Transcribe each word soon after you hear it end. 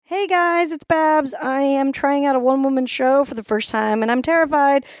guys, it's Babs. I am trying out a one-woman show for the first time, and I'm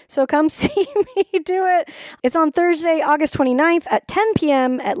terrified, so come see me do it. It's on Thursday, August 29th at 10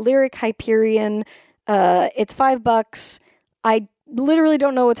 p.m. at Lyric Hyperion. It's $5. I literally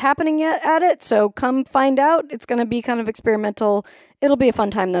don't know what's happening yet at it, so come find out. It's going to be kind of experimental. It'll be a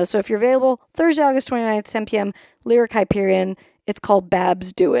fun time, though, so if you're available, Thursday, August 29th, 10 p.m., Lyric Hyperion. It's called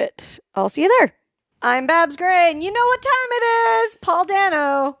Babs Do It. I'll see you there. I'm Babs Gray, and you know what time it is. Paul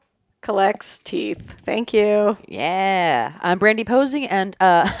Dano collects teeth. Thank you. Yeah. I'm Brandy Posey, and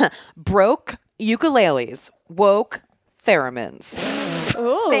broke ukuleles, woke theremins.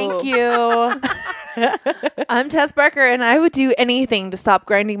 Ooh. Thank you. I'm Tess Barker, and I would do anything to stop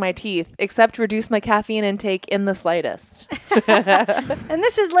grinding my teeth, except reduce my caffeine intake in the slightest. And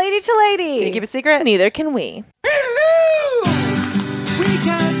this is Lady to Lady. Can you keep a secret? Neither can we. Hello! We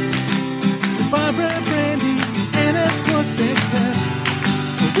got Barbara, Brandy, and of course Big Tess.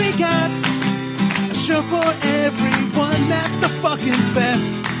 We got a show for everyone that's the fucking best.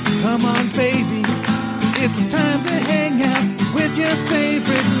 Come on, baby, it's time to hang out with your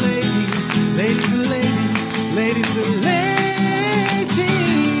favorite ladies. Ladies to ladies, ladies to ladies.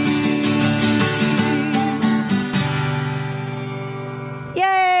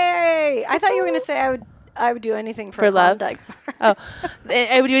 Yay! I thought you were going to say I would do anything for love. Klondike bar. Oh,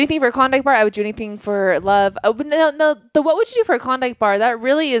 I would do anything for a Klondike bar. I would do anything for love. Oh, but no. The what would you do for a Klondike bar? That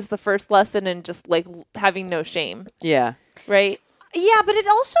really is the first lesson in just like having no shame, Yeah. right? Yeah, but it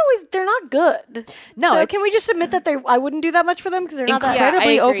also is, they're not good. No, so it's- can we just admit that I wouldn't do that much for them because they're not that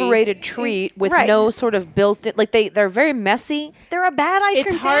Incredibly Yeah, I agree. overrated treat with Right. no sort of built-in, like they're very messy. They're a bad ice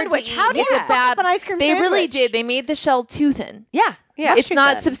cream It's hard sandwich. to eat. How do you It's a fuck bad up an ice cream They sandwich? really did. They made the shell too thin. Yeah. Yeah, It's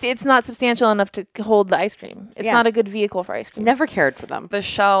not then. it's not substantial enough to hold the ice cream. It's Yeah. not a good vehicle for ice cream. Never cared for them. The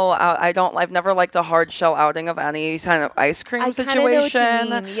shell out, I've never liked a hard shell outing of any kind of ice cream I kinda know what you situation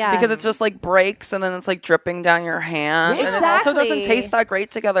mean, yeah. because it's just like breaks and then it's like dripping down your hand and it also doesn't Exactly. taste that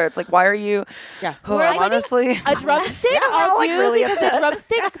great together. It's like, why are you Yeah. honestly A drumstick, we're I'll all, like, do really because upset. a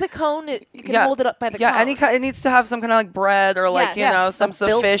drumstick, the cone, you can hold it up by the yeah, cone. it needs to have some kind of like bread or like Yes. some A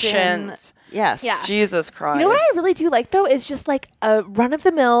built-in- sufficient. Yes. Yeah. Jesus Christ. You know what I really do like though is just like a run of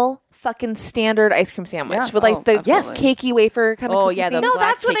the mill fucking standard ice cream sandwich Yeah. with like Oh, the absolutely. cakey wafer kind of. Oh, cookie yeah, the thing. No, black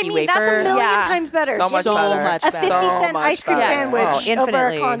that's what I cakey mean. That's a wafer. million Yeah. times better. So much So better. much A better. 50-cent much ice cream better. sandwich Oh, over a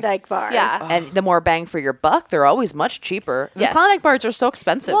infinitely. Klondike bar. Yeah. And the more bang for your buck, they're always much cheaper. Yes. The Klondike bars are so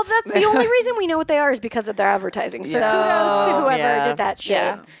expensive. Well, that's the only reason we know what they are is because of their advertising. So kudos to whoever Yeah. did that shit.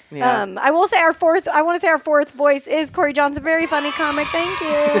 Yeah. Yeah. I want to say our fourth voice is Corie Johnson, very funny comic. Thank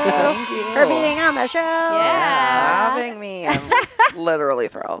you. For being on the show. having me. I'm literally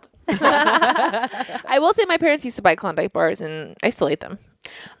thrilled. I will say my parents used to buy Klondike bars and I still ate them.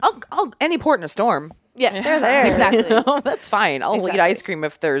 I'll any port in a storm. Yeah, They're there. Exactly. That's fine. I'll eat Exactly. ice cream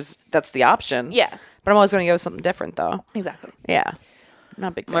if that's the option. Yeah. But I'm always going to go with something different, though. Exactly. Yeah. I'm not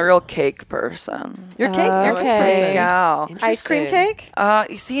a big fan. I'm a real cake person. You're cake. You're a Okay. cake person. Gal. Ice cream Interesting. cake?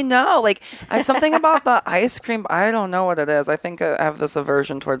 You see, no, like something about the ice cream. I don't know what it is. I think I have this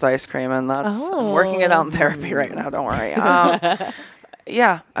aversion towards ice cream, and that's I'm working it out in therapy right now. Don't worry.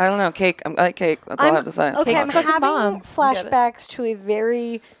 Yeah, I don't know. Cake. I like cake. That's all I have to say. Okay, Cake's I'm fucking having bomb. flashbacks to a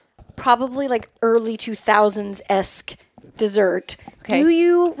very probably like early 2000s-esque dessert. Okay. Do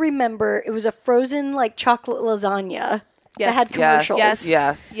you remember? It was a frozen like chocolate lasagna that had Yes. commercials.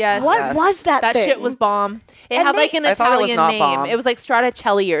 Yes. What was that That thing? shit was bomb. It And had they- like an I thought it was Italian not name. bomb. It was like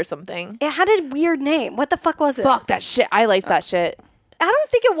Straticelli or something. It had a weird name. What the fuck was it? Fuck that shit. I liked that shit. I don't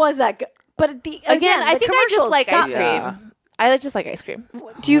think it was that good. But Again, I I think I just commercials like got ice me. cream. Yeah. I just like ice cream.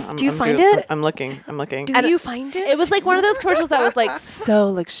 Do you I'm find good. it? I'm looking. Do you find it? It was like one of those commercials that was like so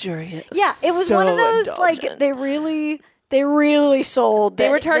luxurious. Yeah, it was so one of those like indulgent. they really sold. They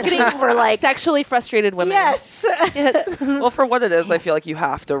were that this targeting was for like sexually frustrated women. yes. Yes. Well, for what it is, I feel like you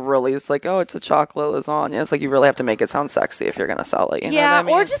have to really. It's like, oh, it's a chocolate lasagna. It's like you really have to make it sound sexy if you're gonna sell it. You know Yeah, what I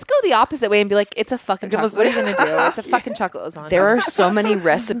mean? or just go the opposite way and be like, it's a fucking chocolate. What are you listen- gonna do? It's a fucking chocolate lasagna. There are so many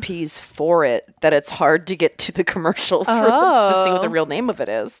recipes for it that it's hard to get to the commercial to see what the real name of it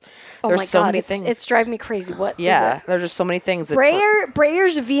is. Oh There's my so god, many it's, things. it's driving me crazy. What? yeah, is it? there's just so many things. That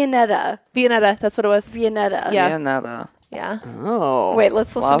Breyer's Viennetta. Viennetta, that's what it was. Viennetta. Yeah. Yeah, nada. Yeah. Oh, Wait,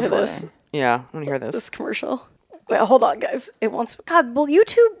 let's listen to Lovely. this yeah. I want to hear this. this commercial. Wait, hold on, guys. It wants. God, well, the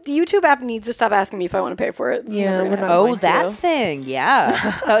YouTube app needs to stop asking me if I want to pay for it. It's Yeah, never we're gonna not- happen. Oh, going that to. thing.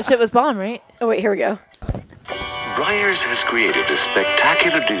 Yeah. That shit was bomb, right? Oh wait, here we go. Breyers has created a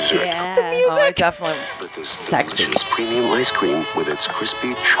spectacular dessert. Oh, I definitely. But this Sexy. delicious premium ice cream with its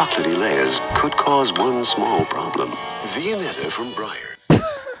crispy, chocolatey layers could cause one small problem. Viennetta from Breyers.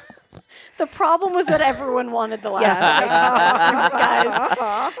 The problem was that everyone wanted the last guys.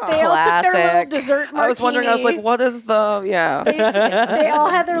 They all took their little dessert martini. I was wondering. I was like, what is the They all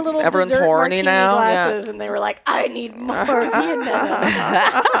had their little Everyone's dessert horny martini now? glasses, and they were like, I need more Viennetta.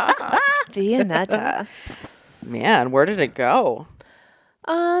 Viennetta. Man, where did it go?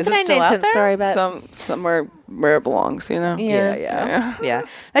 Is the it still 99 out cent there? story, but somewhere where it belongs, you know? Yeah.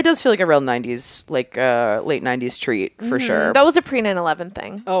 That does feel like a real 90s, like late 90s treat for sure. that was a pre 9/11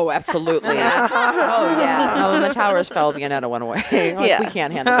 thing. Oh, absolutely. Oh, yeah. No, when the towers fell, Viennetta went away. Like, Yeah. we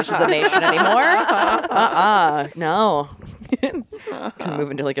can't handle this as a nation anymore. No. Can move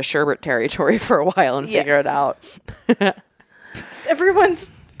into like a sherbet territory for a while and figure it out.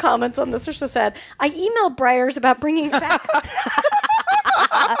 Everyone's comments on this are so sad. I emailed Briars about bringing it back.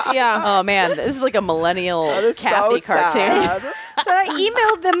 Yeah. Oh, man. This is like a millennial Kathy so cartoon. sad. So I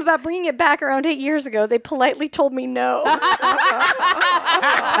emailed them about bringing it back around 8 years ago. They politely told me no.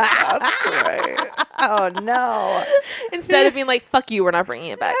 That's great. Oh, no. Instead of being like, fuck you, we're not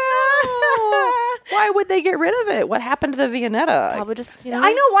bringing it back. Why would they get rid of it? What happened to the Viennetta? Probably just, you know.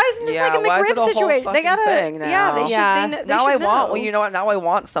 I know. Why isn't this Yeah, like a why is it a McRib whole situation? They fucking gotta. thing now? Yeah, they should. Yeah. They Now I should want. know. Well, you know what? Now I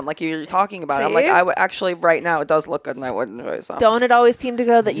want some. Like you're talking about. I'm like, See? I would actually right now. It does look good, and I would enjoy some. Don't it always seem to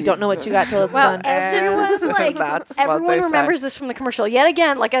go that you don't know what you got till it's Well, done? everyone like That's what everyone they say. remembers this from the commercial. Yet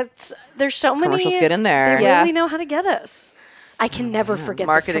again, like there's so many Commercials get in there. They Yeah. really know how to get us. I can never forget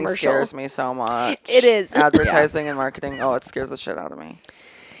Marketing this commercial. scares me so much. It is. Advertising and marketing. Oh, it scares the shit out of me.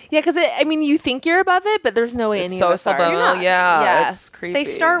 Yeah, because I mean, you think you're above it, but there's no way It's any so of us are. subliminal. Yeah, Yeah. it's creepy. They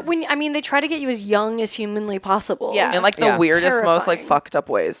start when they try to get you as young as humanly possible. Yeah. in like the Yeah. weirdest, most like Terrifying. fucked up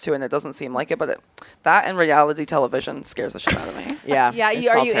ways too, and it doesn't seem like it, but that and reality television scares the shit out of me. Yeah. Yeah, it's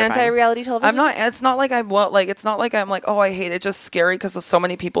are all you terrifying. anti-reality television? I'm not. It's not like I want. Like it's not like I'm like, oh, I hate it. It's just scary because so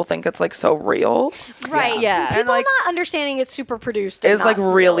many people think it's like so real. right. Yeah. People And, like, not understanding it's super produced. And It's like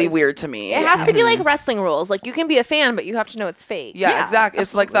not really real. weird to me. It has to be like wrestling rules. Like you can be a fan, but you have to know it's fake. Yeah, exactly.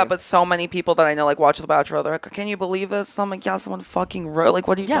 It's like that, but so many people that I know like watch The Bachelor. They're like, "Can you believe this?" I'm like, "Yeah, someone fucking wrote. Like,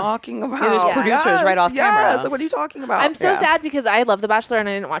 what are you talking about?" there's producers right off camera. Yes, like, what are you talking about? I'm so Yeah. sad because I love The Bachelor and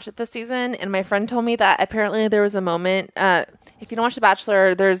I didn't watch it this season. And my friend told me that apparently there was a moment. If you don't watch The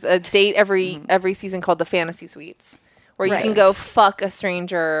Bachelor, there's a date every season called the Fantasy Suites, where you can go fuck a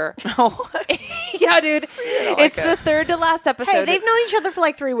stranger. Yeah, dude. It's the third to last episode. Hey, they've known each other for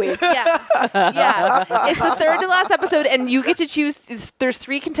like 3 weeks. Yeah. It's the third to last episode, and you get to choose. There's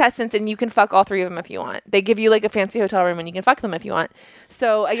 3 contestants, and you can fuck all 3 of them if you want. They give you like a fancy hotel room, and you can fuck them if you want.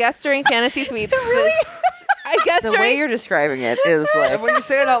 So I guess during Fantasy Suites, I guess The way you're describing it is like, And when you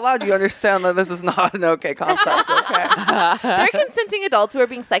say it out loud, you understand that this is not an okay concept. Okay. they're consenting adults who are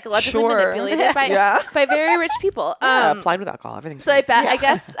being psychologically Sure. manipulated by Yeah. by very rich people. applied with alcohol. Everything's So I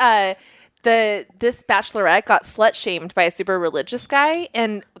guess this bachelorette got slut shamed by a super religious guy,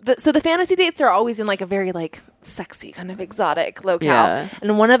 and so the fantasy dates are always in like a very like sexy kind of exotic locale. Yeah.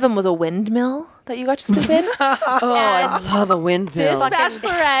 And one of them was a windmill that you got to sleep in. I love a This windmill.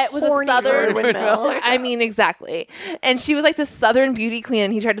 bachelorette was a horny for a southern windmill. I mean, exactly. And she was like this southern beauty queen,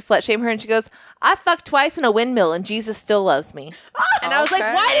 and he tried to slut shame her, and she goes, "I fucked twice in a windmill, and Jesus still loves me." And I was like,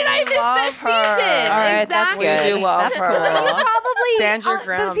 Okay. "Why did I miss Love this her. season?" All right, that's exactly. good. We do love That's her. cool. Probably Stand your the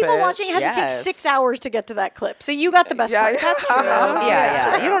ground, people bitch. watching had to take Yes. 6 hours to get to that clip. So you got the best part. That's true.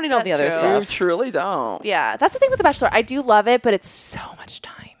 Yeah. You don't need all the other That's true. You stuff. truly don't. Yeah, that's the thing with The Bachelor. I do love it, but it's so much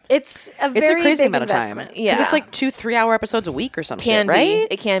time. It's a It's very a crazy big amount of time. investment. Yeah. Because it's like 2-3 hour episodes a week or some Can shit, right?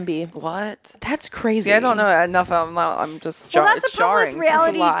 be. It can be. What? That's crazy. See, I don't know enough. I'm just Well, jarring. that's It's the problem jarring. with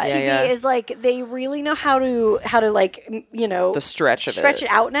reality lot. TV Yeah, yeah. is like they really know how to like The stretch of stretch it.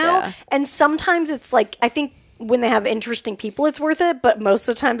 it out now. Yeah. And sometimes it's like I think when they have interesting people, it's worth it. But most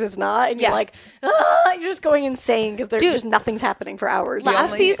of the times it's not, and you're Yeah. like, you're just going insane because Dude. just nothing's happening for hours.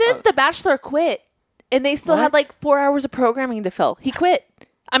 Last season, The Bachelor quit, and they still had like 4 hours of programming to fill. He quit.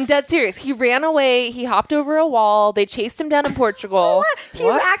 I'm dead serious. He ran away. He hopped over a wall. They chased him down in Portugal. He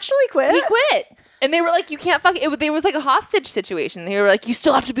actually quit. He quit. And they were like, "You can't fuck." There was like a hostage situation. They were like, "You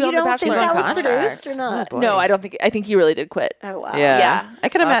still have to be You on The don't think Bachelor." that was contract. produced or not? No, I don't think. I think he really did quit. Oh wow. Yeah. Yeah. I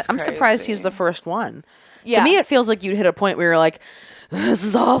can imagine. That's I'm surprised he's crazy. the first one. Yeah. To me, it feels like you'd hit a point where you're like, this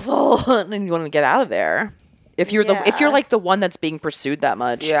is awful. And then you want to get out of there. If you're if you're like the one that's being pursued that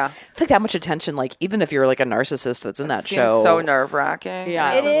much, Yeah. I feel like that much attention, like even if you're like a narcissist that's in that Seems show, so nerve wracking.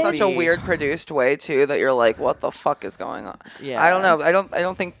 Yeah. it's It in is. such a weird produced way too that you're like, what the fuck is going on? Yeah. I don't know. I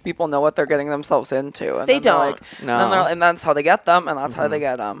don't think people know what they're getting themselves into. And They then they're don't. Like, No. and that's how they get them, and that's how they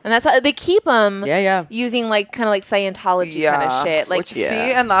get them. And that's how they keep them. Yeah. using like kind of like Scientology kind of shit. Like, Which it's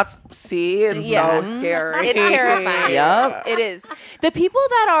Yeah. so scary. it's terrifying. Yep. It is. The people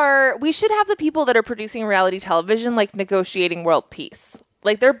that are, we should have the people that are producing reality television like negotiating world peace.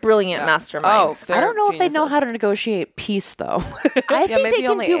 Like they're brilliant masterminds. Oh, I don't know if they know geniuses. how to negotiate peace, though. I think maybe they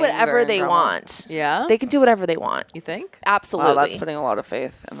can only do anger whatever and they drama. want. Yeah? They can do whatever they want. You think? Absolutely. Wow, that's putting a lot of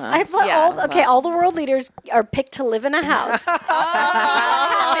faith in that. I thought Yeah. all the world leaders are picked to live in a house. Here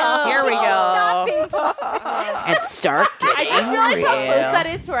we Stop go. people. And start I getting just realized how real. close that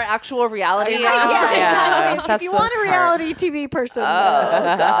is to our actual reality. Yeah, If that's you the want a part. reality TV person,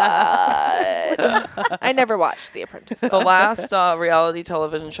 I never watched The Apprentice. The last reality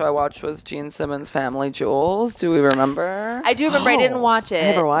television show I watched was Gene Simmons' Family Jewels. Do we remember? I do remember I didn't watch it.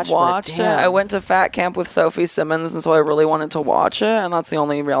 I never watched Watched it. I went to Fat Camp with Sophie Simmons, and so I really wanted to watch it, and that's the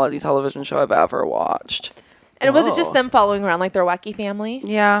only reality television show I've ever watched. And was it just them following around like their wacky family?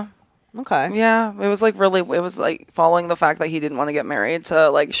 Yeah. Okay. Yeah, it was like really, it was like following the fact that he didn't want to get married to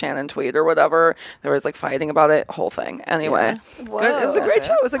like Shannon Tweed or whatever. There was like fighting about it, whole thing. Anyway, good. It was a great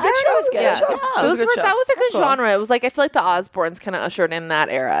show. It was a good show. It was a good show. It was a Those good were, show. that was a good genre. It was like I feel like the Osbournes kind of ushered in that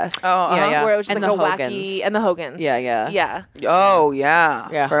era. Oh, Yeah. Where it was just And like a the wacky Hogans. and the Hogans. Yeah. Oh, yeah.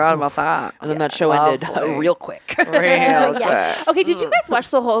 Yeah. Forgot about that. And then that show ended Lovely. real quick. Real quick. Okay, did you guys watch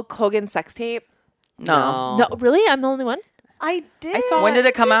the Hulk Hogan sex tape? No. No, really? I'm the only one? I did. When did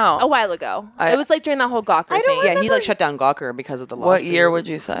it come out? A while ago. It was like during that whole Gawker thing. Yeah, he like shut down Gawker because of the lawsuit. What year would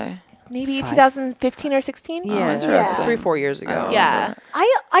you say? Maybe 2015 or 16? Yeah, interesting. 3-4 years ago. Yeah.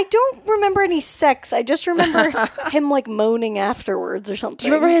 I don't remember any sex. I just remember him like moaning afterwards or something. Do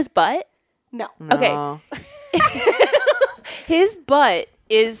you remember his butt? No. Okay. His butt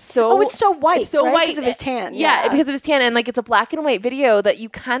is so... Oh, it's so white, It's so right? white. Because of his tan. Yeah, because of his tan. And like it's a black and white video that you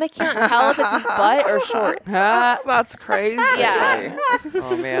kind of can't tell if it's his butt or shorts. That's crazy. Yeah.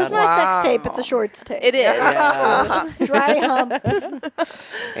 Oh man. So it's not a sex tape. It's a shorts tape. It is. Dry hump.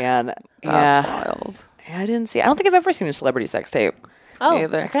 And That's yeah, wild. I didn't see. I don't think I've ever seen a celebrity sex tape. Oh,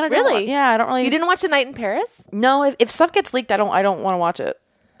 Either. I kind of Really? Yeah, I don't really. You didn't watch A Night in Paris? No, if stuff gets leaked, I don't want to watch it.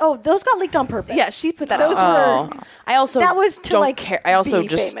 Oh, those got leaked on purpose. Yeah, she put that Those out. were. I also That was to don't like care. I also be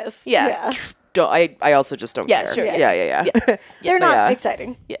just famous. Yeah. don't. I also just don't Yeah, care. sure. Yeah. They're not Yeah.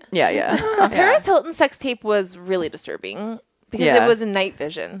 exciting. Yeah. Paris Hilton's sex tape was really disturbing because Yeah. it was in night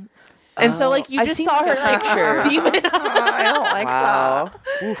vision. And so, like, you I've just seen, saw her, like, like, pictures. demon. I don't like Wow.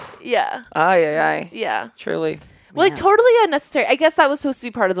 Yeah. Aye. Yeah. Truly. Well, like, totally unnecessary. I guess that was supposed to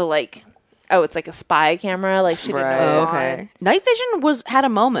be part of the, like, oh, it's like a spy camera. Like, she didn't know it was Oh, on. okay. Night Vision had a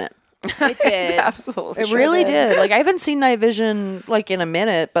moment. It did. Absolutely. It really did. Like I haven't seen Night Vision like in a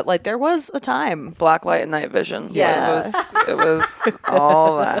minute, but like there was a time. Blacklight and night vision. Yes. It was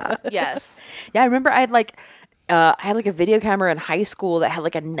all that. Yes. Yeah, I remember I had like a video camera in high school that had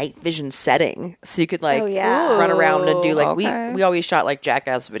like a night vision setting, so you could like Oh, yeah. run around and do like Okay. we always shot like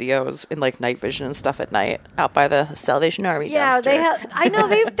jackass videos in like night vision and stuff at night out by the Salvation Army. Yeah, dumpster. they have. I know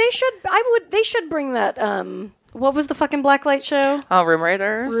they should. They should bring that. What was the fucking blacklight show? Oh, Room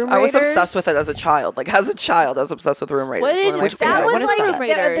Raiders. Room I was Raiders? obsessed with it as a child. Like as a child, I was obsessed with Room Raiders. What did- One of my which- favorite- That What was is like Room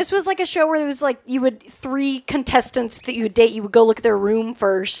Raiders? this was like a show where there was like you would 3 contestants that you would date. You would go look at their room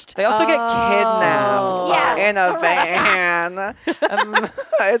first. They also get kidnapped Yeah. in a van. And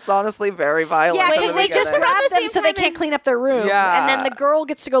it's honestly very violent. Yeah, in because the they just beginning. around grab the them same so they time can't as- clean up their room. Yeah. And then the girl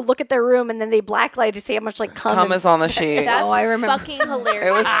gets to go look at their room, and then they blacklight to see how much like cum Is on the sheet. That's I remember. fucking hilarious.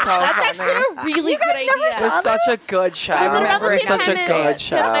 It was so That's funny. actually a really good idea. It was such a good show. Was it around the It's same such a time good as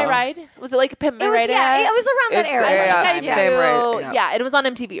show. Pimp My Ride? Was it like Pimp My It was Ride? yeah, it was around that It's- era. yeah, I think I same do. rate, Yeah, and it was on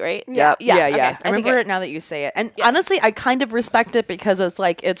MTV, right? Yep. Yeah. Yeah, okay. I remember it now that you say it. And honestly, I kind of respect it because it's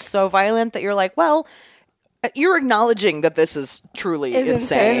like it's so violent that you're like, well, you're acknowledging that this is truly Is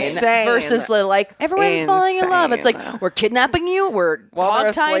insane, insane. versus the like everyone's falling in love. It's like Insane. we're kidnapping you, we're While they're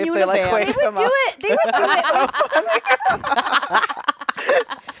hog tying asleep, you they in a like van. wake They would do it. They would do it.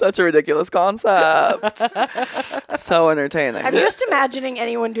 Such a ridiculous concept. So entertaining. I'm just imagining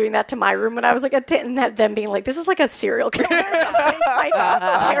anyone doing that to my room when I was like a teen, and them being like, "This is like a serial killer, or something." Like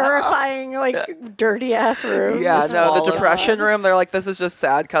terrifying, like dirty ass room. Yeah, This no, wall the of- depression room. They're like, this is just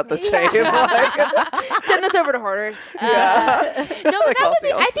sad. Cut the tape. Like, Send this over to hoarders. No, but that would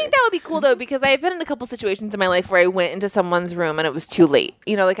be, I TLC. think that would be cool though because I've been in a couple situations in my life where I went into someone's room and it was too late.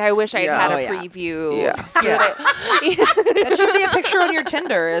 You know, like I wish I had Yeah. had Oh, a yeah. preview. Yeah. so that I- That should be a picture on your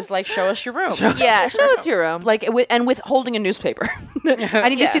Tinder. Is like show us your room. yeah, show us your room. Like with holding a newspaper. I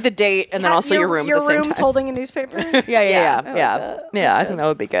need to see the date and then also your room Your at the same room's time. holding a newspaper. Yeah. I think that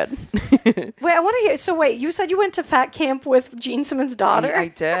would be good. Wait, I want to hear. So wait, you said you went to fat camp with Gene Simmons' daughter. I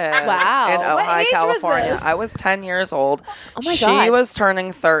did. Wow. In What Ojai, age was California. this? I was 10 years old. Oh my she God. was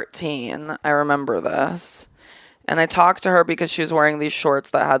turning 13. I remember this. And I talked to her because she was wearing these shorts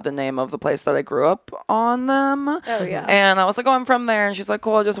that had the name of the place that I grew up on them. Oh, yeah. And I was like, oh, I'm from there. And she's like,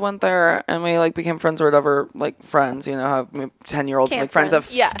 cool, I just went there. And we like became friends or whatever, like friends, you know, how 10-year-olds Camp make friends at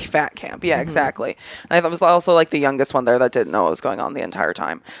friends. Yeah. fat camp. Yeah, exactly. And I was also like the youngest one there that didn't know what was going on the entire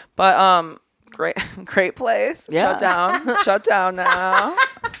time. But great place. Yeah. Shut down now.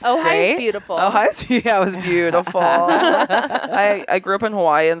 Ohio's beautiful. It was beautiful. I grew up in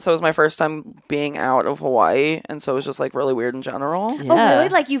Hawaii, and so it was my first time being out of Hawaii, and so it was just like really weird in general. Yeah. Oh, really?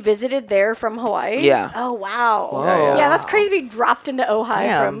 Like you visited there from Hawaii? Yeah. Oh, wow. Whoa. Yeah, that's crazy to be dropped into Ohio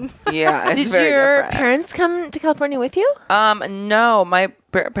Damn. from. Yeah, it's Did very your different. parents come to California with you? No, my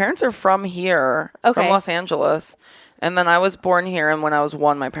parents are from here, from Okay. Los Angeles. And then I was born here, and when I was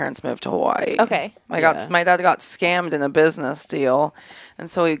 1, my parents moved to Hawaii. Okay. My dad got scammed in a business deal,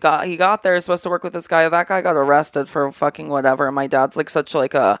 and so he got there, supposed to work with this guy. That guy got arrested for fucking whatever. And my dad's like so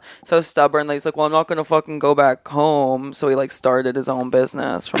stubborn that he's like, well, I'm not gonna fucking go back home. So he like started his own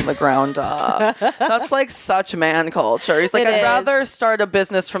business from the ground up. That's like such man culture. He's like, It I'd is. rather start a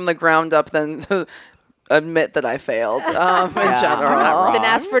business from the ground up than to admit that I failed. In general. Then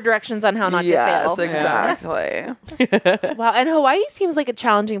ask for directions on how not Yes, to fail. exactly. Wow. And Hawaii seems like a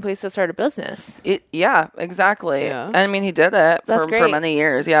challenging place to start a business. Yeah, exactly. Yeah. And I mean, he did it That's for great. many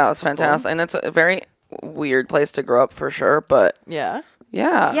years. Yeah, it was fantastic. And it's a very weird place to grow up for sure. But Yeah.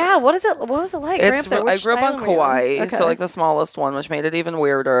 yeah. Yeah, what was it like? growing It's, up there? I Which grew up on island were you Kauai, Okay. so like the smallest one, which made it even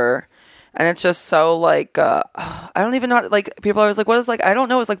weirder. And it's just so like I don't even know. Like people are always like, "What is like?" I don't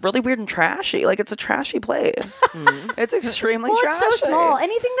know. It's like really weird and trashy. Like it's a trashy place. It's extremely Well, trashy. it's so small.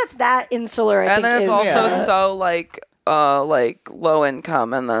 Anything that's that insular, I think, And then it's is also so like low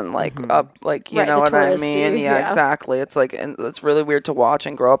income, and then like up, like you Right, know the what I touristy, mean? Yeah, yeah. exactly. It's like, and it's really weird to watch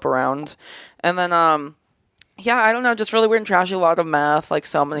and grow up around. And then yeah, I don't know, just really weird and trashy. A lot of meth, like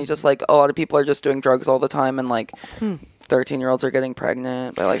so many, just like a lot of people are just doing drugs all the time, and like 13-year-olds are getting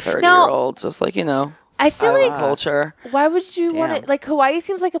pregnant by like 30-year-olds, just like, you know. I feel island like culture. why would you want Damn. to like Hawaii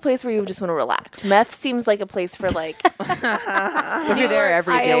seems like a place where you just want to relax. Meth seems like a place for like If you're there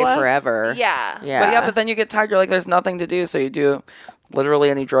every day Iowa. forever. yeah. Yeah. But then you get tired. You're like, there's nothing to do, so you do literally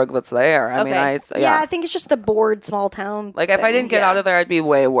any drug that's there. I mean, Okay. Yeah, I think it's just the bored small town. Like, if I didn't get Yeah. out of there, I'd be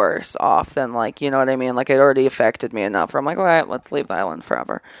way worse off than, like, you know what I mean? Like, it already affected me enough where I'm like, all right, let's leave the island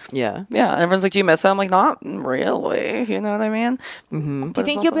forever. Yeah. Yeah, and everyone's like, do you miss it? I'm like, not really. You know what I mean? Do you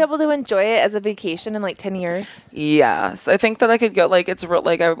think you'll be able to enjoy it as a vacation in like 10 years? Yes. I think that I could go, like, it's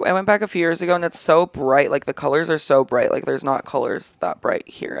like, I went back a few years ago, and it's so bright. Like, the colors are so bright. Like, there's not colors that bright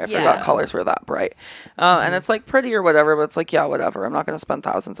here. I forgot Yeah. colors were that bright. And it's, like, pretty or whatever, but it's like, yeah, whatever. I'm not going to spend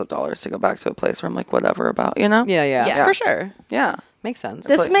thousands of dollars to go back to a place where I'm like, whatever about, you know? Yeah. Yeah. For sure. Yeah. Makes sense.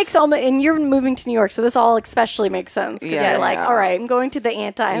 This like- makes all, and you're moving to New York, so this all especially makes sense. Because Yeah, you're like, yeah. all right, I'm going to the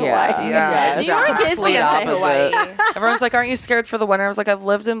anti-Hawaii. Yeah. New York is the complete anti-Hawaii. Everyone's like, aren't you scared for the winter? I was like, I've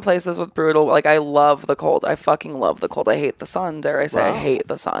lived in places with brutal, like, I love the cold. I fucking love the cold. I hate the sun, dare I say. I hate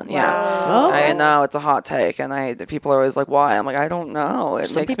the sun. Yeah. Oh. I know, it's a hot take, and people are always like, why? I'm like, I don't know.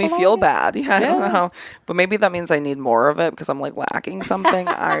 It makes me feel bad. Yeah, I don't know. But maybe that means I need more of it because I'm, like, lacking something.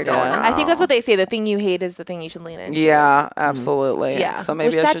 I don't know. I think that's what they say. The thing you hate is the thing you should lean into. Yeah, absolutely. Yeah. So Which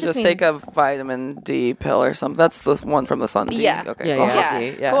maybe I that should just just take a vitamin D pill or something. That's the one from the sun. D. Yeah. Okay. Yeah, cool. yeah.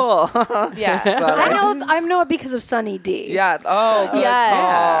 Yeah. Yeah. Cool. Yeah. I know it because of Sunny D. Yeah. Oh, good Yes.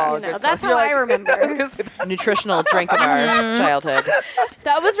 call. You know, Good that's call. how You're I remember. I was gonna say that. Nutritional drink of our childhood.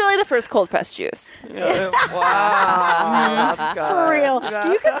 That was really the first cold pressed juice. Wow. That's good. For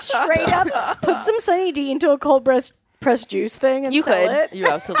real. You could straight up put some Sunny D into a cold press juice thing and You sell could. it. You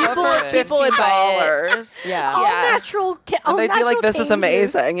absolutely People- could. people would buy $15. Yeah. All Yeah. natural. And they'd be like, "This is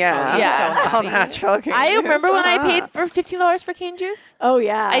amazing." Yeah. Yeah. All natural. I remember when I paid for $15 for cane juice. Oh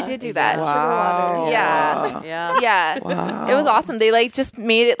yeah. I did do that. Wow. Yeah. Yeah. Yeah. Wow. It was awesome. They like just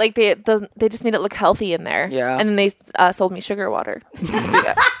made it like they just made it look healthy in there. Yeah. And then they sold me sugar water.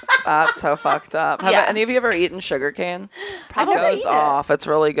 That's so fucked up. Have Yeah. any of you ever eaten sugar cane? I've never It goes eaten it. off. It's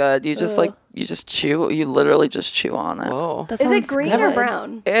really good. You just you just chew. You literally just chew on it. Whoa. That Is it sounds green or good.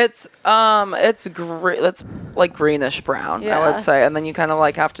 brown? It's it's like greenish brown, I Yeah. would say, and then you kind of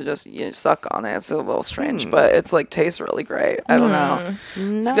like have to just suck on it. It's a little strange, but it's like tastes really great. I don't know.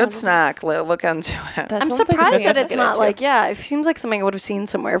 It's a good snack. Look into it. That I'm sounds like surprised something that I it's could not get like, into. yeah, it seems like something I would have seen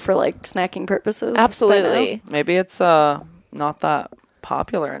somewhere for like snacking purposes. Absolutely. Maybe it's not that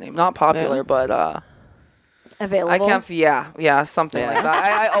popular anymore. Not popular, but Available. I can't. Yeah, something like that.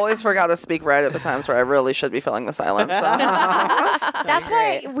 I always forgot to speak right at the times where I really should be filling the silence. That's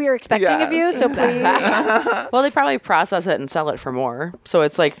why we're expecting of you, Yes, so please. Well, they probably process it and sell it for more. So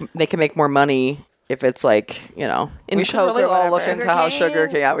it's like they can make more money if it's like, In we should Coke really or all look whatever. into how sugar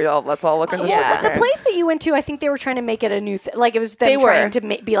cane. Yeah, let's all look into Yeah. sugar The cane. place that you went to, I think they were trying to make it a new thing. Like, it was them They trying were.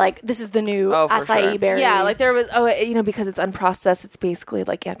 to be like, this is the new Oh, for acai sure. berry. Yeah, like there was, because it's unprocessed, it's basically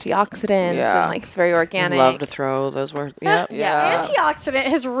like antioxidants Yeah. and like it's very organic. love to throw those words. Yep. Yeah. Antioxidant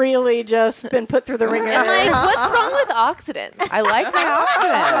has really just been put through the ringer. And like, what's wrong with oxidants? I like my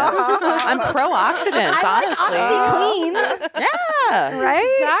oxidants. I'm pro-oxidants, honestly. Clean, Yeah.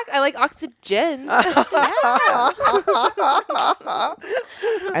 right? I like oxygen.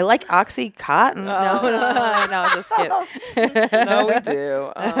 I like Oxycontin. No, just kidding. No, we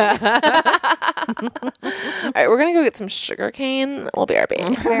do. All right, we're gonna go get some sugar cane. We'll be right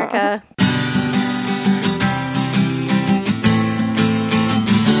back. America.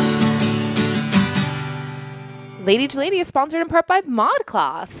 Lady to Lady is sponsored in part by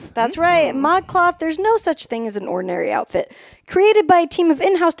ModCloth. That's right. ModCloth, there's no such thing as an ordinary outfit. Created by a team of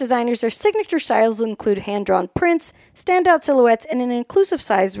in-house designers, their signature styles include hand-drawn prints, standout silhouettes, and an inclusive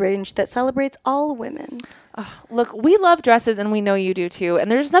size range that celebrates all women. Look, we love dresses, and we know you do too. And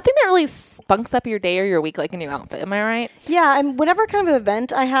there's nothing that really spunks up your day or your week like a new outfit. Am I right? Yeah, and whatever kind of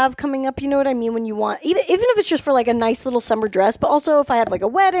event I have coming up, you know what I mean? When you want, even if it's just for like a nice little summer dress, but also if I have like a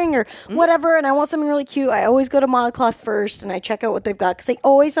wedding or whatever and I want something really cute, I always go to ModCloth first and I check out what they've got because they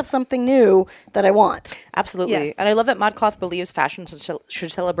always have something new that I want. Absolutely. Yes. And I love that ModCloth believes fashion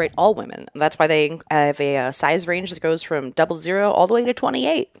should celebrate all women. That's why they have a size range that goes from 00 all the way to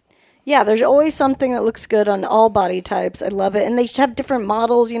 28. Yeah, there's always something that looks good on all body types. I love it. And they have different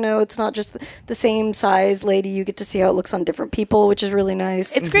models, it's not just the same size lady. You get to see how it looks on different people, which is really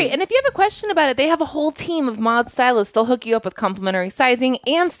nice. It's great. And if you have a question about it, they have a whole team of mod stylists. They'll hook you up with complimentary sizing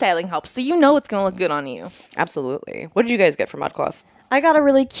and styling help, so you know it's going to look good on you. Absolutely. What did you guys get for ModCloth? I got a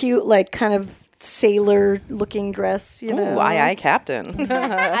really cute, like, kind of sailor-looking dress, Ooh, aye, Captain.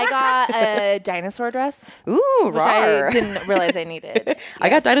 I got a dinosaur dress, Ooh, which rawr. I didn't realize I needed. I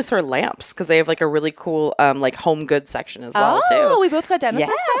got dinosaur lamps because they have like a really cool like home goods section as well Oh, too. we both got dinosaur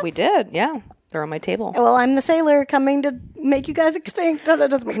Yeah, stuff? we did. Yeah, they're on my table. Well, I'm the sailor coming to make you guys extinct. No, that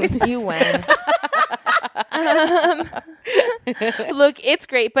doesn't make any sense. You win. Look, it's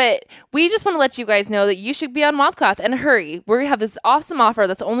great, but we just want to let you guys know that you should be on ModCloth and hurry. We have this awesome offer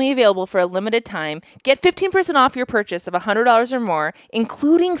that's only available for a limited time. Get 15% off your purchase of $100 or more,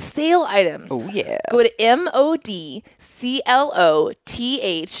 including sale items. Oh yeah. Go to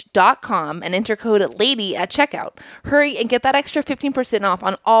modcloth.com and enter code LADY at checkout. Hurry and get that extra 15% off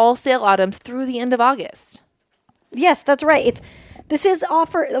on all sale items through the end of August. Yes, that's right. This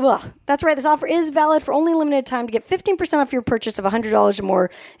offer is valid for only a limited time. To get 15% off your purchase of $100 or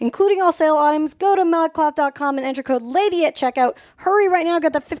more, including all sale items, go to modcloth.com and enter code LADY at checkout. Hurry right now,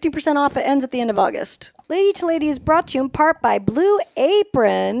 get that 15% off. It ends at the end of August. Lady to Lady is brought to you in part by Blue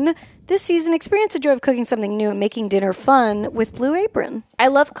Apron. This season, experience the joy of cooking something new and making dinner fun with Blue Apron. I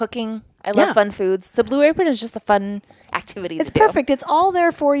love cooking. I love fun foods. So Blue Apron is just a fun activity It's to do. perfect. It's all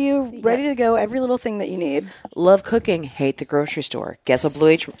there for you, ready to go, every little thing that you need. Love cooking, hate the grocery store. Guess what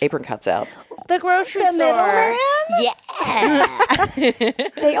Blue Apron cuts out? The grocery The store. middleman. Yeah.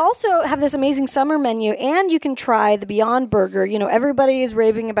 They also have this amazing summer menu, and you can try the Beyond Burger. Everybody is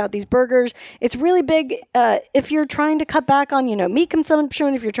raving about these burgers. It's really big if you're trying to cut back on, meat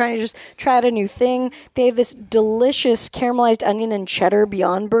consumption, if you're trying to just try out a new thing. They have this delicious caramelized onion and cheddar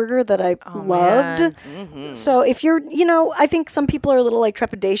Beyond Burger that I loved. So if you're, I think some people are a little like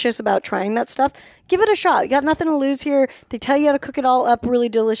trepidatious about trying that stuff. Give it a shot. You got nothing to lose here. They tell you how to cook it all up really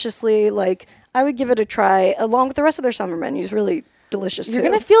deliciously. Like, I would give it a try along with the rest of their summer menus. Really delicious You're too.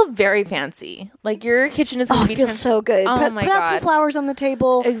 going to feel very fancy. Like your kitchen is going Oh, to it be feels so good. Oh put my out some God. flowers on the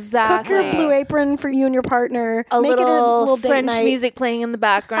table. Exactly. Cook your Blue Apron for you and your partner. a Make little, it a little date French night. music playing in the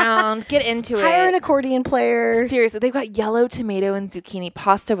background. Get into Hire an it. accordion player. Seriously, they've got yellow tomato and zucchini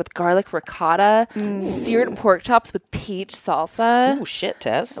pasta with garlic ricotta, seared pork chops with peach salsa. Ooh, shit,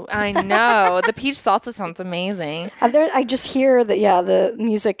 Tess. I know. The peach salsa sounds amazing. I just hear that, the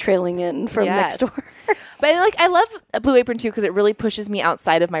music trailing in from next door. But I love Blue Apron too because it really pushes me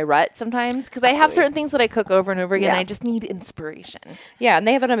outside of my rut sometimes because I have certain things that I cook over and over again. Yeah. And I just need inspiration. Yeah, and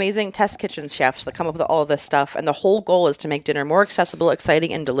they have an amazing test kitchen chefs that come up with all of this stuff, and the whole goal is to make dinner more accessible,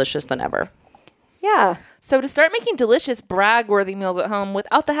 exciting, and delicious than ever. Yeah. So to start making delicious, brag-worthy meals at home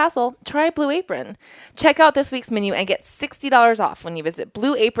without the hassle, try Blue Apron. Check out this week's menu and get $60 off when you visit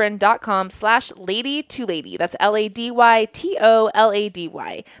blueapron.com/lady2lady. That's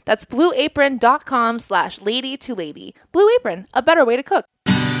LADYTOLADY. That's blueapron.com/lady2lady. Blue Apron, a better way to cook.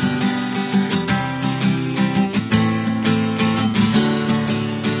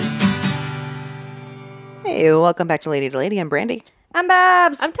 Hey, welcome back to Lady. I'm Brandy. I'm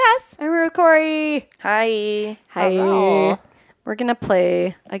Babs. I'm Tess. And we're with Corie. Hi. Hi. Hello. We're going to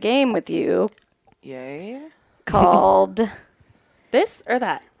play a game with you Yay. called This or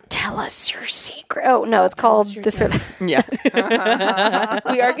that? Tell Us Your Secret. Oh, no, it's called This or That. Yeah.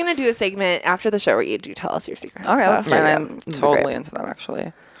 We are going to do a segment after the show where you do tell us your secrets. Okay, that's fine. Yeah. I'm totally into that,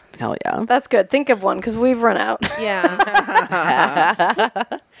 actually. Hell yeah. That's good. Think of one because we've run out. Yeah.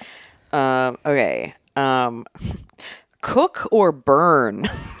 Okay. Cook or burn?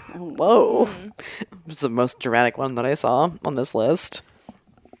 Whoa. It's the most dramatic one that I saw on this list.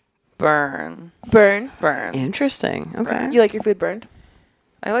 Burn. Burn. Burn. Interesting. Okay. You like your food burned?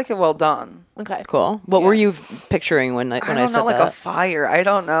 I like it well done. Okay. Cool. What were you picturing when I I don't said know, like that? a fire. I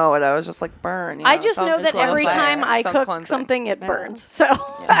don't know. And I was just like, burn. You I know, just know sounds that every cleansing. time I Sounds cook cleansing. something, it burns. So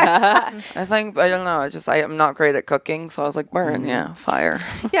I think, I don't know. I am not great at cooking. So I was like, burn. Yeah, fire.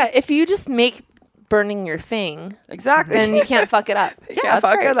 Yeah, if you just make burning your thing, Exactly. then you can't fuck it up. You Yeah, can't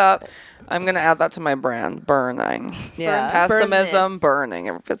that's fuck great. it up. I'm going to add that to my brand. Burning. Yeah. Pessimism, this. burning.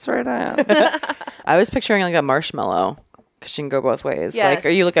 It fits right in. I was picturing like a marshmallow because you can go both ways. Yes. Like, are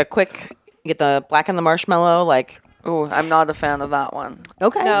you like a quick, you get the black and the marshmallow? Like, Ooh, I'm not a fan of that one.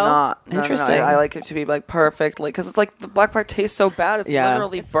 okay. No. Not. Interesting. I like it to be like perfect. Because it's like the black part tastes so bad. It's Yeah.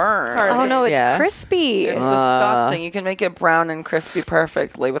 literally burned. hard. oh no, it's Yeah. crispy. It's disgusting. You can make it brown and crispy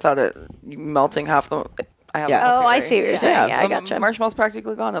perfectly without it melting half the. I have Yeah. a Oh, I theory. see what you're saying. Yeah, I The gotcha. marshmallow's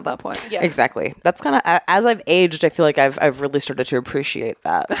practically gone at that point. Yeah. Exactly. That's kind of as I've aged. I feel like I've really started to appreciate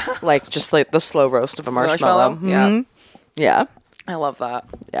that, like just like the slow roast of a marshmallow. Yeah. Mhm. Yeah. I love that.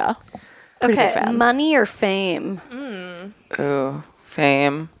 Yeah. Pretty big Okay, fan. money or fame? Ooh,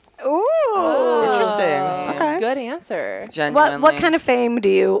 fame. Ooh. Interesting. Okay. Good answer. Genuinely. What kind of fame would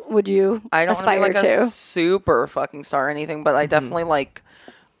you I don't want to be aspire like to? a super fucking star or anything, but I definitely like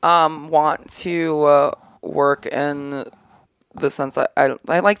want to work in the sense that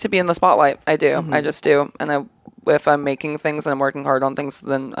I like to be in the spotlight. I do. I just do. And if I'm making things and I'm working hard on things,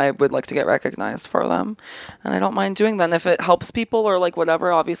 then I would like to get recognized for them. And I don't mind doing that. And if it helps people or like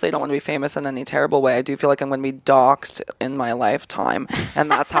whatever, obviously I don't want to be famous in any terrible way. I do feel like I'm going to be doxxed in my lifetime. And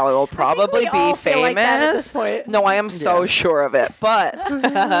that's how I will probably we be all feel famous. like that at this point. No, I am so sure of it. But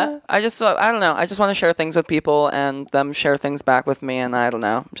I don't know. I just want to share things with people and them share things back with me. And I don't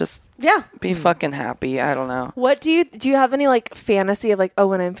know. Just Yeah. be fucking happy. I don't know. What do you have any like fantasy of like, oh,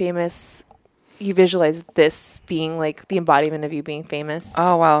 when I'm famous, you visualize this being like the embodiment of you being famous?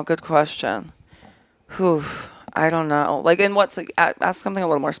 Oh, wow. Good question. Whew. I don't know. Like, in what's like, ask something a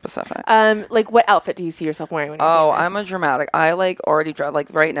little more specific. Like what outfit do you see yourself wearing when you're Oh, famous? I'm a dramatic. I like already dress.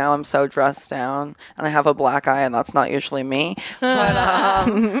 Like right now, I'm so dressed down, and I have a black eye, and that's not usually me. But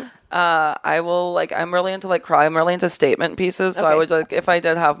I will like. I'm really into like I'm really into statement pieces. So I Okay. would like if I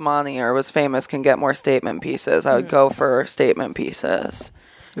did have money or was famous, can get more statement pieces. I would go for statement pieces.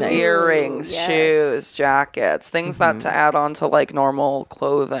 Earrings, Yes. shoes, jackets, things that to add on to like normal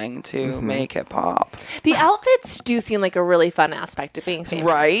clothing to make it pop. The outfits do seem like a really fun aspect of being famous.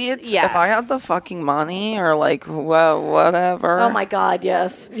 Right? Yeah. If I had the fucking money or like whatever. Oh my God,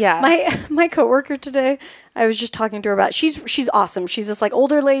 yes. Yeah. My coworker today, I was just talking to her about. She's awesome. She's this like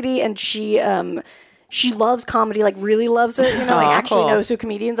older lady, and she loves comedy, like really loves it. You know, like actually cool. knows who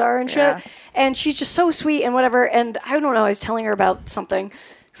comedians are and shit. Yeah. And she's just so sweet and whatever. And I don't know. I was telling her about some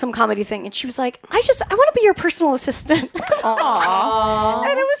comedy thing, and she was like, I want to be your personal assistant. Aww.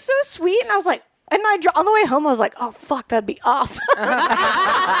 And it was so sweet, and I was like, and on the way home, I was like, oh fuck, that'd be awesome. You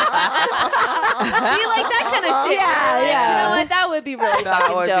like that kind of shit? Yeah, Like, yeah. You know what? That would be really that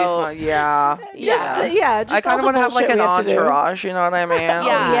fucking would dope. be fun. Yeah. Just I kind of want to have like an entourage, you know what I mean?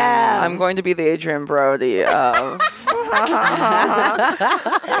 Yeah. Yeah. I'm going to be the Adrian Brody of.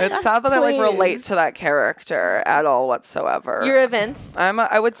 It's sad that I like relate Please. to that character at all whatsoever. Your events.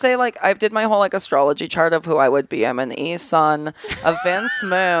 I would say like I did my whole like astrology chart of who I would be. I'm an E Sun, a Vince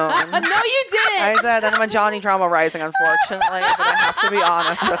Moon. No, you didn't. I did, and I'm a Johnny Drama Rising, unfortunately, but I have to be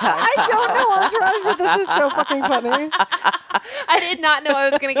honest with myself. I don't know Entourage, but this is so fucking funny. I did not know I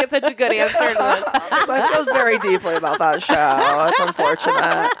was going to get such a good answer to this. I feel very deeply about that show. It's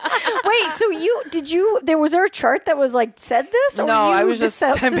unfortunate. Wait, so was there a chart that was like said this? Or No, you I was just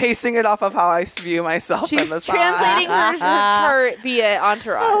I'm basing it off of how I view myself in She's this. translating her chart via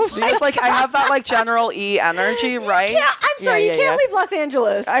Entourage. Because like I have that like general E energy, right? Yeah, I'm sorry, Yeah, you can't yeah. leave Los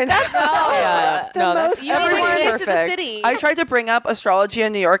Angeles. I know. Yeah. No, that's You need to Everyone get to the perfect. city. I tried to bring up astrology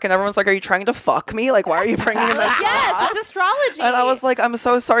in New York, and everyone's like, "Are you trying to fuck me? Like, why are you bringing this?" Yes, it's astrology. And I was like, I'm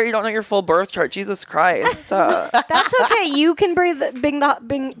so sorry you don't know your full birth chart. Jesus Christ. That's okay. You can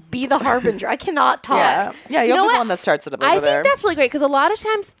be the harbinger. I cannot talk. Yeah, you'll be the one that starts it up over I there. think that's really great because a lot of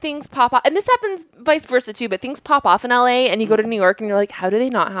times things pop off, and this happens vice versa too, but things pop off in LA and you go to New York and you're like, how do they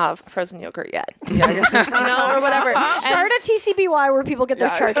not have frozen yogurt yet? You know, or whatever. Start a TCBY where people get their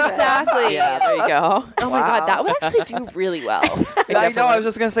charts read. Exactly. Yeah, there you go. Oh my God, that would actually do really well. I know, I was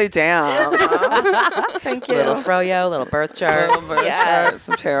just going to say, damn. Thank you. Little froyo, little birth chart. Yes.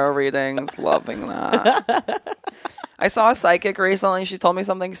 Some tarot readings. Loving that. I saw a psychic recently. She told me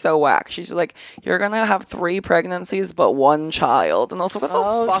something so whack. She's like, you're going to have 3 pregnancies, but 1 child. And I was like,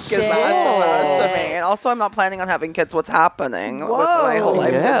 what the fuck is that supposed to mean? And also, I'm not planning on having kids. What's happening with my whole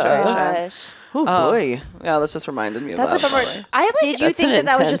life situation? Gosh. Oh, boy. Yeah, this just reminded me of That's that. a bummer. I have Did you That's think an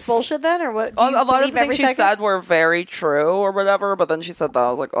that was intense- just bullshit then, or what? Do you A lot of believe the things every she second? said were very true or whatever, but then she said that. I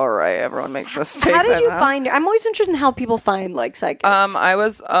was like, all right, everyone makes mistakes. How did I you know. find her? I'm always interested in how people find like psychics. I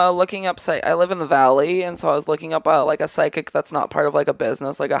was looking up. I live in the valley, and so I was looking up like a psychic that's not part of like a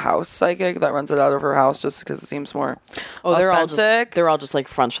business, like a house psychic that runs it out of her house, just because it seems more. Oh, authentic. they're all just like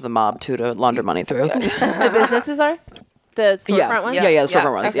fronts for the mob too to launder money through. The businesses are? The storefront ones? Yeah, the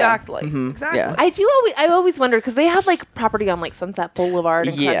storefront ones. Exactly. Yeah. Exactly. Yeah. I always wonder because they have like property on like Sunset Boulevard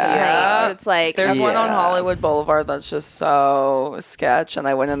and Yeah. It's like There's one on Yeah. Hollywood Boulevard that's just so sketch, and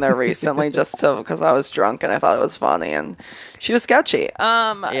I went in there recently just because I was drunk and I thought it was funny, and she was sketchy.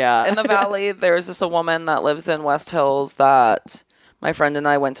 Yeah. In the valley, there's just a woman that lives in West Hills that my friend and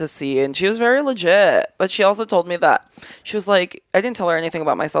I went to see, and she was very legit. But she also told me that she was like, I didn't tell her anything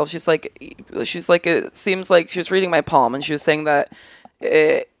about myself. She's like, it seems like she was reading my palm, and she was saying that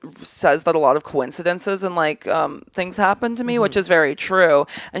it says that a lot of coincidences and like things happen to me, which is very true.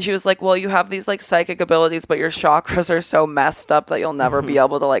 And she was like, well, you have these like psychic abilities, but your chakras are so messed up that you'll never be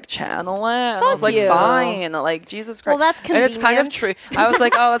able to like channel it. And I was like, you. fine, like Jesus Christ. Well, that's And it's kind of convenient. true. I was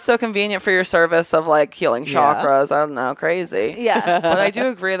like, oh, that's so convenient for your service of like healing chakras. I don't know, crazy. Yeah. But I do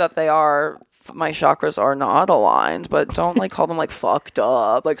agree that they are. My chakras are not aligned, but don't like call them like fucked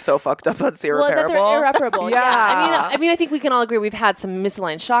up, like so fucked up that's Well, irreparable. that they're irreparable. Yeah. I mean, I think we can all agree we've had some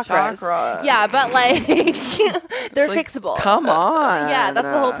misaligned chakras. Chakras. Yeah, but like they're Like, fixable. Come on. Yeah, that's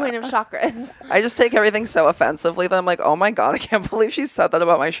the whole point of chakras. I just take everything so offensively that I'm like, oh my God, I can't believe she said that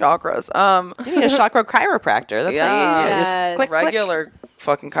about my chakras. You need a chakra chiropractor. That's how you Yes. just click, click. Regular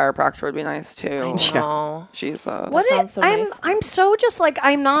fucking chiropractor would be nice too. Oh. She's What sounds so nice. I'm so just like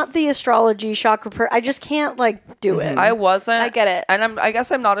I'm not the astrology chakra I just can't like do it. I wasn't. I get it. And I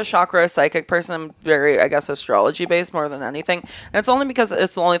guess I'm not a chakra psychic person. I'm very, I guess, astrology based more than anything. And it's only because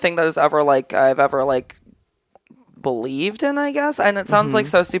it's the only thing that is ever like I've ever like believed in, I guess. And it sounds like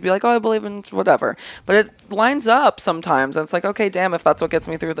so stupid, like, oh, I believe in whatever. But it lines up sometimes. And it's like, okay, damn, if that's what gets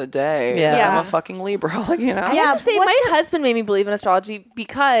me through the day, Yeah. I'm a fucking Libra, like, you know? I Yeah, have to say, what my husband made me believe in astrology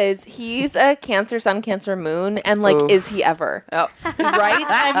because he's a Cancer Sun, Cancer Moon, and like, Oof. is he ever? Oh,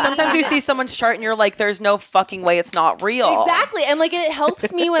 right? Sometimes you see someone's chart and you're like, there's no fucking way it's not real. Exactly, and like it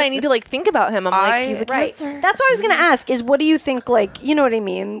helps me when I need to like think about him. I'm like, he's a Right. Cancer. That's what I was gonna ask. Is what do you think? Like, you know what I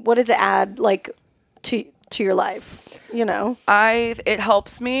mean? What does it add like to your life? You know? It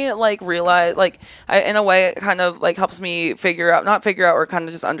helps me like realize like in a way it kind of like helps me not figure out or kind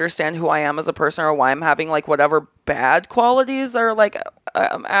of just understand who I am as a person or why I'm having like whatever bad qualities or like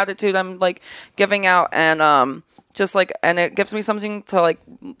attitude I'm like giving out, and just like, and it gives me something to like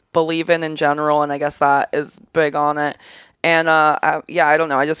believe in general, and I guess that is big on it. And yeah, I don't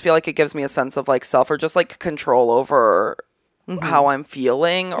know, I just feel like it gives me a sense of like self or just like control over how I'm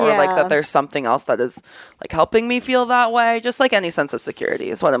feeling, or like Yeah. that there's something else that is like helping me feel that way. Just like any sense of security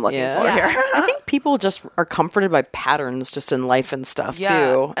is what I'm looking for here. I think people just are comforted by patterns just in life and stuff Yeah.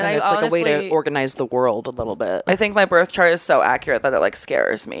 too. And I it's like a way to honestly- organize the world a little bit. I think my birth chart is so accurate that it like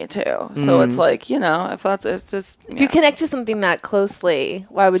scares me too. So it's like, you know, if that's, it's just, If you connect to something that closely,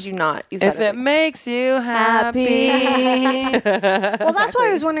 why would you not use that? if it makes you happy. Well, that's why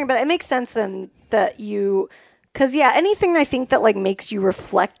I was wondering, but it makes sense then that you. Because, yeah, anything I think that, like, makes you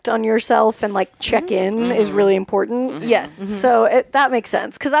reflect on yourself and, like, check in is really important. Yes. So that makes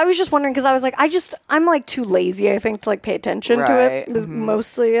sense. Because I was just wondering, because I was like, I'm, like, too lazy, I think, to, like, pay attention to Right. it. Is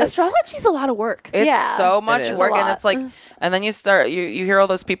mostly it. Astrology is a lot of work. It's Yeah. so much is. work, It's a and lot. it's like, and then you start, you hear all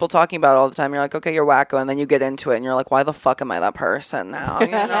those people talking about it all the time. You're like, okay, you're wacko, and then you get into it, and you're like, why the fuck am I that person now? You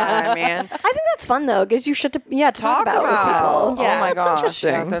know what I mean? I think that's fun, though. It gives you shit to talk about with people. Yeah, Oh my that's gosh,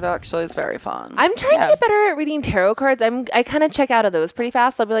 interesting. yes, it actually is very fun. I'm trying to get better at reading tarot cards. I kind of check out of those pretty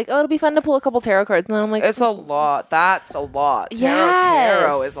fast. I'll be like, oh, it'll be fun to pull a couple tarot cards, and then I'm like, It's a lot. That's a lot. Yes.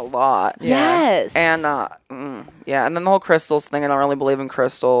 Tarot is a lot. yes, And yeah, and then the whole crystals thing. I don't really believe in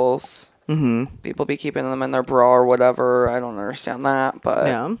crystals. people be keeping them in their bra or whatever. I don't understand that, but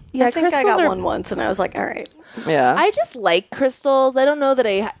Yeah, I think I crystals got are. one once, and I was like, all right. yeah. I just like crystals. I don't know that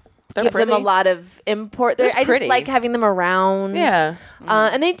I They're give them a pretty. lot of import. I just pretty. like having them around. Yeah.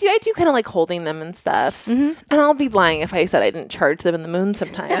 And I do kind of like holding them and stuff. And I'll be lying if I said I didn't charge them in the moon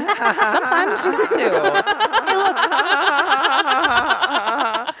sometimes. Sometimes you do. Hey, look.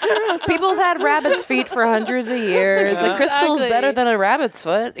 People have had rabbit's feet for hundreds of years. A crystal's Exactly. better than a rabbit's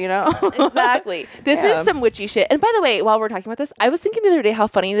foot, you know? Exactly. This is some witchy shit. And by the way, while we're talking about this, I was thinking the other day how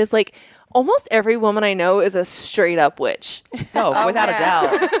funny it is. Like, almost every woman I know is a straight up witch. Oh, without a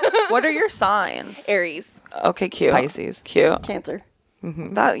doubt. What are your signs? Aries. Okay, cute. Pisces. Cute. Cancer.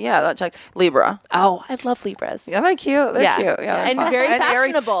 That checks. Libra. Oh, I love Libras. Yeah, they're cute. They're Yeah. cute. Yeah, they're And fun. very Aries,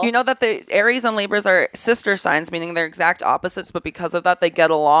 fashionable. you know that the Aries and Libras are sister signs, meaning they're exact opposites, but because of that, they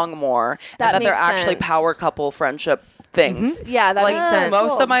get along more. That and that they're makes actually sense. power couple friendship things. Yeah, that Like makes sense.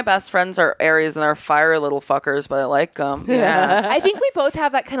 most of my best friends are Aries and they're fiery little fuckers, but I like them. Yeah. I think we both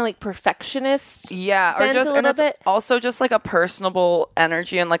have that kind of like perfectionist. Yeah, or bent just a and little it's bit. also just like a personable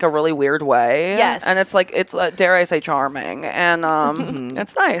energy in like a really weird way. Yes. and it's like dare I say charming, and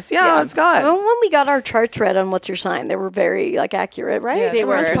it's nice. Yeah, it's good. Well, when we got our charts read on what's your sign, they were very like accurate, right? Yeah, For they the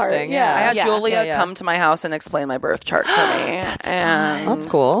were most part. interesting, I yeah. had Yeah. Julia Yeah. come to my house and explain my birth chart to me. And That's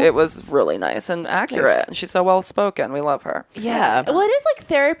cool. It was really nice and accurate. Nice. And she's so well spoken. We love her. Yeah. Well, it is like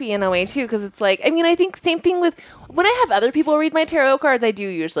therapy in a way too, because it's like, I mean, I think same thing with when I have other people read my tarot cards, I do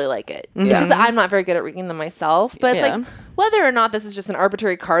usually like it. It's just that I'm not very good at reading them myself. But it's Yeah. like whether or not this is just an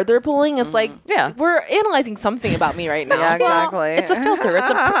arbitrary card they're pulling, it's like Yeah. we're analyzing something about me right now. Yeah, exactly. It's a filter.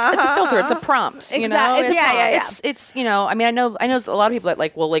 It's a filter. It's a prompt. You know, Exact- it's- yeah, yeah, yeah. It's you know. I mean, I know a lot of people that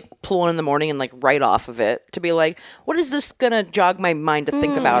like will like pull one in the morning and like write off of it to be like, what is this gonna jog my mind to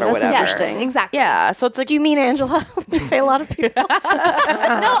think about or that's whatever. interesting. Exactly. Yeah. So it's like Do you mean Angela? When you say a lot of people?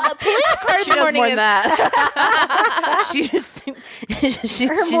 No, pulling a card in she the does morning more is than that. she just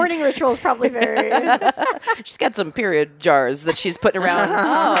Her morning ritual is probably very. she's got some period jars that she's putting around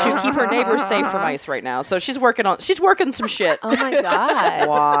to keep her neighbors safe from ice right now. So she's working some shit. Oh my god.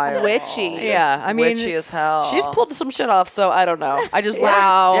 Wild. Witchy. Yeah, I mean, Witchy as hell. she's pulled some shit off. So I don't know. I just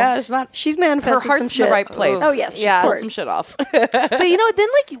Wow. yeah, it's not. She's manifested Her heart's some in shit. the right place. Oh yes, Yeah. of Pulled course. some shit off. But you know, then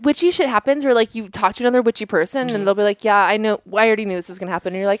like witchy shit happens where like you talk to another witchy person and they'll be like, yeah, I know. I already knew this was gonna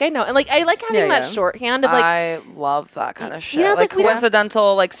happen. And you're like, I know. And like I like having Yeah, that yeah. shorthand of like, I love that kind of shit. know, it's like like we don't-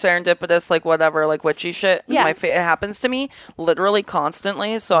 coincidental, like serendipitous, like whatever, like witchy shit. Is Yeah. my it happens to me literally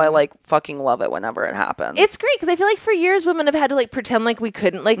constantly. So I like fucking love it whenever it happens. it's great because I feel like for years women have had to like pretend like we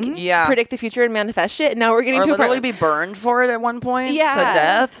couldn't like Yeah. predict the future and manifest shit. And now we're getting or to a literally point. be burned for it at one point Yeah. to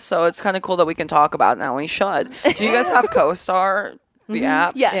death. So it's kind of cool that we can talk about it now. We should. Do you guys have CoStar? The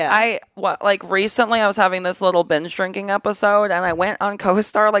app. Yes. Yeah. Like recently I was having this little binge drinking episode and I went on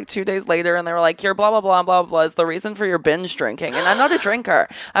CoStar like 2 days later and they were like, your blah, blah, blah, blah, blah is the reason for your binge drinking. And I'm not a drinker.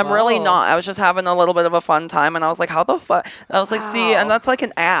 I'm really not. I was just having a little bit of a fun time and I was like, how the fuck? I was like, see, and that's like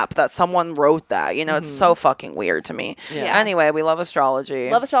an app that someone wrote that, you know, it's so fucking weird to me. Yeah. Anyway, we love astrology.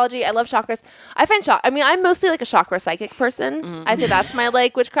 Love astrology. I love chakras. I find I mean, I'm mostly like a chakra psychic person. I say that's my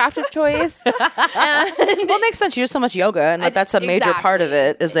like witchcraft of choice. And- Well, it makes sense. You do so much yoga, and that's a major part of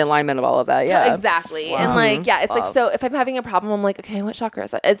it. Is the alignment of all of that? Yeah, Exactly. And like, yeah, it's like, so if I'm having a problem, I'm like, okay, what chakra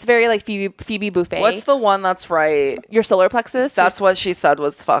is it? It's very like Phoebe Buffet. What's the one that's right? your solar plexus? That's what she said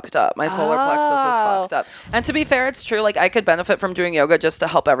was fucked up. My solar plexus is Oh. fucked up. And to be fair, it's true. Like I could benefit from doing yoga just to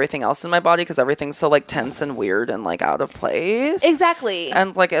help everything else in my body because everything's so like tense and weird and like out of place. Exactly.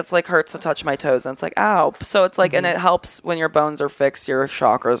 And like it's like hurts to touch my toes and it's like ow. So it's like and it helps when your bones are fixed, your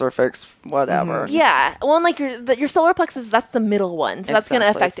chakras are fixed, whatever. Yeah. Well, and like your solar plexus, that's the middle one. So that's going to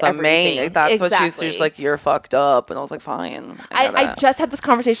Exactly. affect It's the everything. main. That's what she's Exactly. just like. You're fucked up, and I was like, fine. I just had this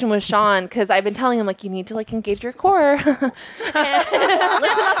conversation with Sean because I've been telling him like you need to like engage your core. listen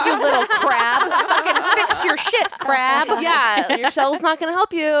up, you little crab. Fucking fix your shit, crab. Yeah, your shell's not going to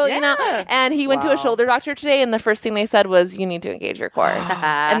help you, you know. And he went to a shoulder doctor today, and the first thing they said was you need to engage your core.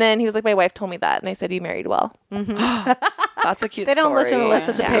 And then he was like, my wife told me that, and I said you married well. That's a cute. They don't listen story. unless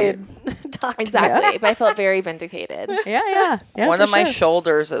it's a paid doctor. Exactly. But I felt very vindicated. Yeah. One for of my sure.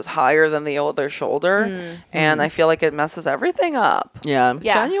 shoulders is higher than the other shoulder, and I feel like it messes everything up. Yeah.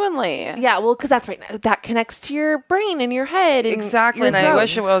 Yeah. Genuinely. Yeah, well, because that's right. That connects to your brain and your head. And Exactly, your and I throat.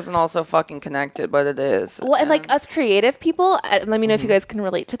 wish it wasn't also fucking connected, but it is. Well, and like us creative people, let me know if you guys can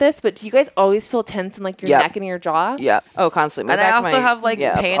relate to this. But do you guys always feel tense in like your Yep. neck and your jaw? Yeah. Oh, constantly. And I also have like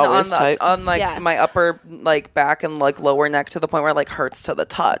pain on like Yeah. my upper like back and like lower neck to the point where it like hurts to the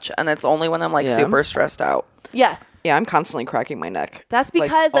touch, and it's only when I'm like Yeah. super stressed out. Yeah. Yeah, I'm constantly cracking my neck. That's Like,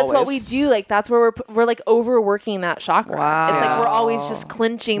 because that's what we always. do. Like that's where we're like overworking that chakra. Wow. It's like we're always just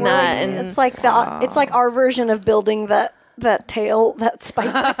clenching that, and It's like it's like our version of building that tail, that spike.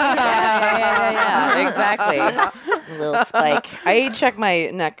 Yeah, exactly. Little spike. I check my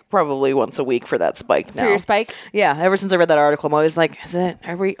neck probably once a week for that spike now. for your spike. Yeah, ever since I read that article, I'm always like,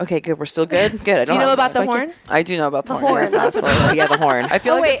 are we okay? Good, we're still good. Good. I Do you don't know have about the spike yet. horn? I do know about the horn. horn. Yes, absolutely. Yeah, the horn. I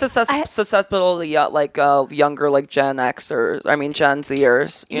feel like wait, it's susceptible to like younger like Gen Xers. I mean Gen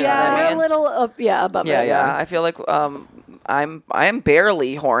Zers. You know what Yeah. I We're mean? a little above Yeah, it. Yeah, I feel like I'm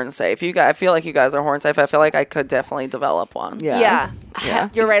barely horn safe. I feel like you guys are horn safe. I feel like I could definitely develop one. Yeah. Yeah.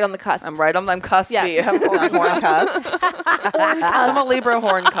 You're right on the cusp. I'm cuspy. Yeah. I'm horn Cusp. I'm a Libra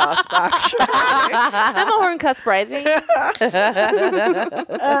horn cusp, actually. I'm a horn cusp rising. I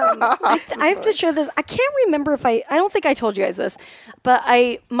have to share this. I can't remember if I don't think I told you guys this, but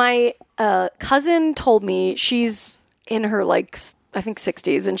my cousin told me she's in her like I think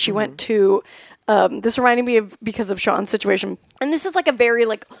 60s, and she went to. This reminded me of because of Sean's situation, and this is like a very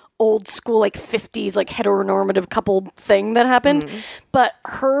like old school like 50s like heteronormative couple thing that happened. But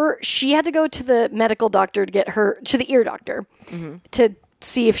she had to go to the medical doctor to the ear doctor to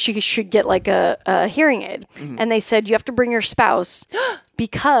see if she should get like a hearing aid, and they said you have to bring your spouse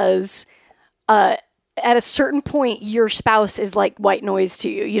because at a certain point your spouse is like white noise to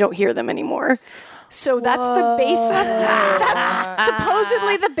you. You don't hear them anymore. So that's the base level. That's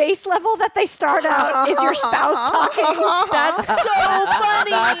supposedly the base level that they start out is your spouse talking. That's so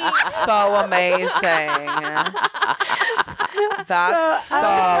funny. That's so amazing. That's so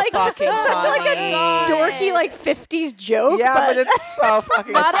Like, fucking this is such like funny. a dorky like 50s joke. Yeah, but it's so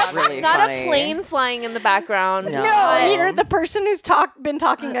fucking Not, funny. a, really not funny. a plane flying in the background. No. no, you're the person who's been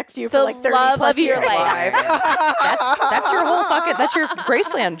talking next to you for The like 30 love plus of your years. life. That's your whole fucking. That's your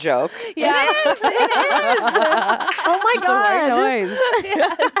Graceland joke. Yeah. Oh my god. Noise.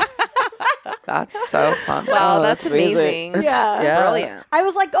 That's so fun. Wow, Oh, that's that's amazing. amazing. Yeah. Yeah. Brilliant. I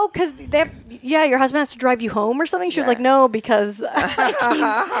was like, oh, because your husband has to drive you home or something. She was like, no, because they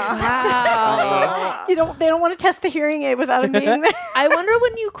don't want to test the hearing aid without him being there. I wonder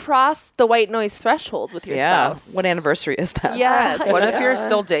when you cross the white noise threshold with your Yeah. spouse. What anniversary is that? Yes. What if you're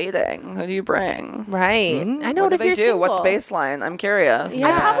still dating? Who do you bring? Right. I know What do if they you're do? What's single. baseline? I'm curious.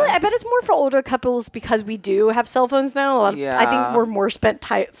 Yeah. I bet it's more for older couples because we do have cell phones now. I Yeah. think we're more spent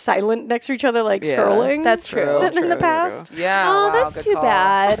silent next to each other, like Yeah. scrolling. That's true. Than in the past. Yeah. Oh, wow, that's good too call.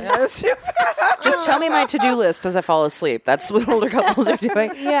 bad. Yeah, that's too bad. Just tell me my to-do list as I fall asleep. That's what older couples are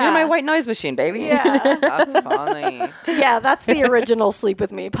doing. Yeah. You're my white noise machine, baby. Yeah. That's funny. Yeah, that's the original Sleep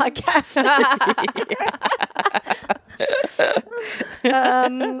With Me podcast.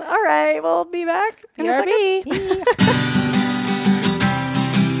 All right, we'll be back in a second. BRB.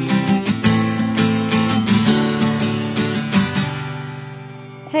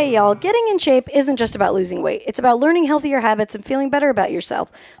 Hey y'all, getting in shape isn't just about losing weight. It's about learning healthier habits and feeling better about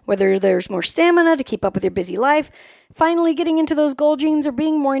yourself. Whether there's more stamina to keep up with your busy life, finally getting into those goal genes, or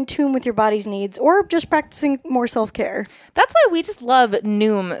being more in tune with your body's needs, or just practicing more self-care. That's why we just love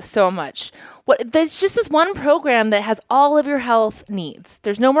Noom so much. There's just this one program that has all of your health needs.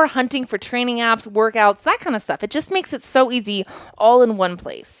 There's no more hunting for training apps, workouts, that kind of stuff. It just makes it so easy all in one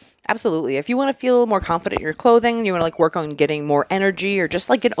place. Absolutely. If you want to feel more confident in your clothing, you want to like work on getting more energy or just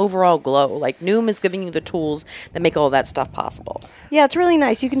like an overall glow, like Noom is giving you the tools that make all that stuff possible. Yeah, it's really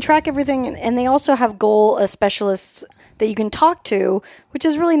nice. You can track everything, and they also have goal specialists that you can talk to, which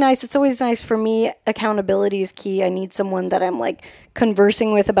is really nice. It's always nice for me. Accountability is key. I need someone that I'm like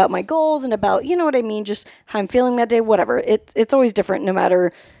conversing with about my goals and about, you know what I mean, just how I'm feeling that day, whatever. It's always different no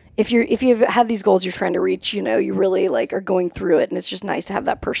matter if you have these goals you're trying to reach, you know, you really like are going through it, and it's just nice to have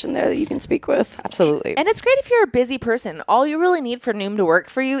that person there that you can speak with. Absolutely. And it's great if you're a busy person. All you really need for Noom to work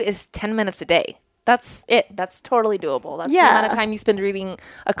for you is 10 minutes a day. That's it. That's totally doable. That's the amount of time you spend reading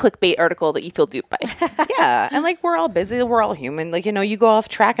a clickbait article that you feel duped by. Yeah, and like we're all busy, we're all human. Like, you know, you go off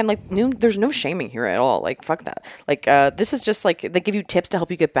track, and like there's no shaming here at all. Like, fuck that. Like, this is just like they give you tips to help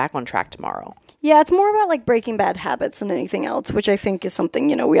you get back on track tomorrow. Yeah, it's more about like breaking bad habits than anything else, which I think is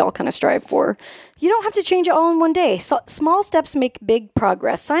something, you know, we all kind of strive for. You don't have to change it all in one day. So small steps make big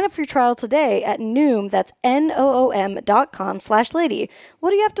progress. Sign up for your trial today at Noom. That's Noom.com/lady. What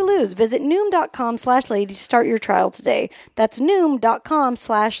do you have to lose? Visit Noom.com/lady to start your trial today. That's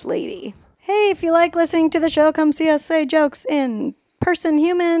Noom.com/lady. Hey, if you like listening to the show, come see us say jokes in person,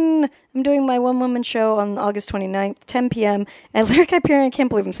 human. I'm doing my one-woman show on August 29th, 10 p.m. at Lyric Hyperion. I can't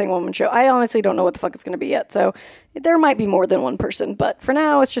believe I'm saying one-woman show. I honestly don't know what the fuck it's going to be yet, so there might be more than one person, but for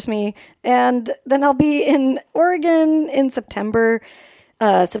now, it's just me. And then I'll be in Oregon in September.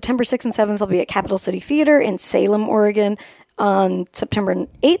 September 6th and 7th, I'll be at Capital City Theater in Salem, Oregon. On September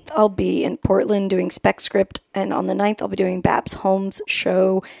 8th, I'll be in Portland doing Spec Script. And on the 9th, I'll be doing Babs Holmes'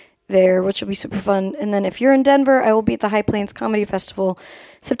 show there, which will be super fun. And then if you're in Denver, I will be at the High Plains Comedy Festival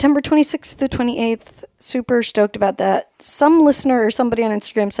September 26th through 28th. Super stoked about that. Some listener or somebody on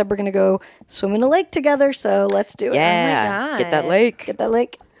Instagram said we're going to go swim in a lake together, so let's do it. Yeah. Oh my Get that God. lake. Get that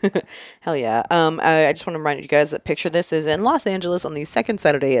lake. Hell yeah. I just want to remind you guys that Picture This is in Los Angeles on the second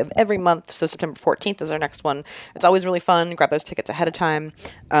Saturday of every month. So September 14th is our next one. It's always really fun. Grab those tickets ahead of time.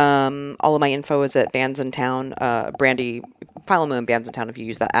 All of my info is at Bands in Town. Brandy, follow me on Bands in Town if you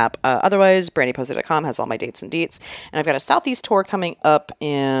use that app. Otherwise, brandyposted.com has all my dates and deets. And I've got a Southeast tour coming up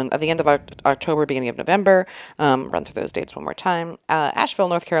at the end of October, beginning of November. Run through those dates one more time. Asheville,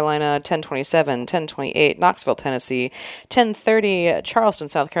 North Carolina, 10/27, 10/28, Knoxville, Tennessee, 10/30, Charleston,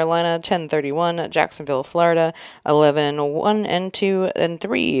 South Carolina, 10/31, Jacksonville, Florida, 11/1 and 2 and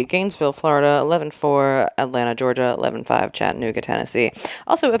 3, Gainesville, Florida, 11/4, Atlanta, Georgia, 11/5, Chattanooga, Tennessee.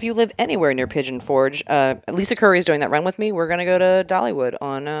 Also, if you live anywhere near Pigeon Forge, Lisa Corie is doing that run with me. We're going to go to Dollywood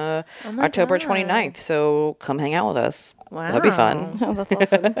on October 29th, so come hang out with us. Wow. That'd be fun. Oh,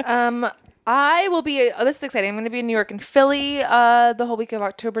 that's awesome. I will be, this is exciting. I'm going to be in New York and Philly the whole week of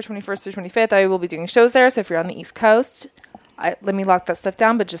October 21st through 25th. I will be doing shows there. So if you're on the East Coast, let me lock that stuff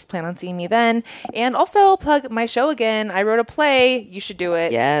down, but just plan on seeing me then. And also plug my show again. I wrote a play. You should do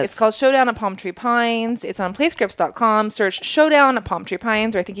it. Yes. It's called Showdown at Palm Tree Pines. It's on playscripts.com. Search Showdown at Palm Tree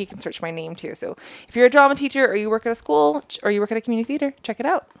Pines, or I think you can search my name too. So if you're a drama teacher or you work at a school or you work at a community theater, check it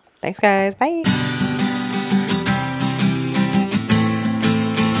out. Thanks, guys. Bye.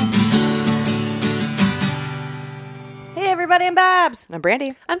 Hey, everybody, I'm Babs. I'm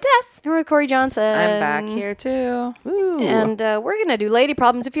Brandy. I'm Tess. And we're with Corie Johnson. I'm back here too. And we're going to do lady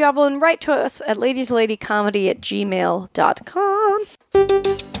problems. If you have one, write to us at ladytoladycomedy@gmail.com.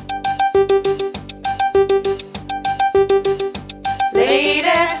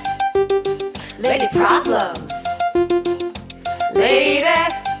 Lady problems.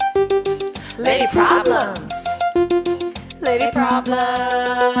 Lady problems. Lady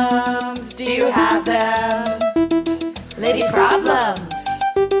problems. Do you have them? Lady problems.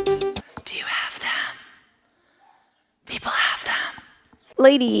 Do you have them? People have them.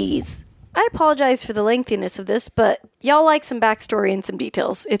 Ladies, I apologize for the lengthiness of this, but y'all like some backstory and some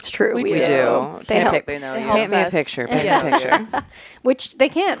details. It's true. We do. They Paint a help. They know It you. helps Paint me a us. picture. Paint me a picture. Which they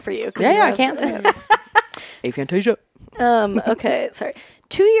can't for you. 'cause Yeah, you I have- can't see it. Aphantasia. Okay, sorry.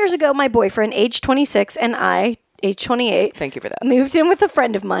 2 years ago, my boyfriend, age 26, and I, age 28, Thank you for that. moved in with a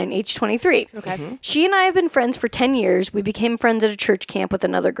friend of mine, age 23. Okay. She and I have been friends for 10 years. We became friends at a church camp with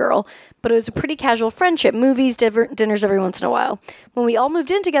another girl, but it was a pretty casual friendship, movies, dinners every once in a while. When we all moved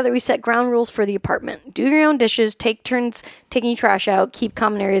in together, we set ground rules for the apartment. Do your own dishes, take turns taking trash out, keep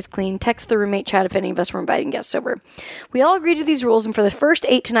common areas clean, text the roommate chat if any of us were inviting guests over. We all agreed to these rules, and for the first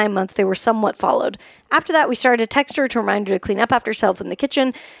 8 to 9 months, they were somewhat followed. After that, we started to text her to remind her to clean up after herself in the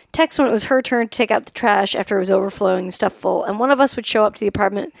kitchen, text when it was her turn to take out the trash after it was overflowing and stuff full, and one of us would show up to the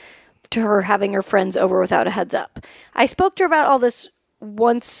apartment to her having her friends over without a heads up. I spoke to her about all this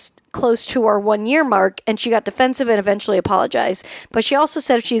once close to our 1 year mark, and she got defensive and eventually apologized, but she also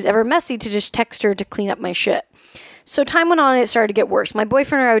said if she's ever messy to just text her to clean up my shit. So time went on and it started to get worse. My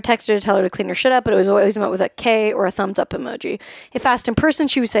boyfriend or I would text her to tell her to clean her shit up, but it was always met with a K or a thumbs up emoji. If asked in person,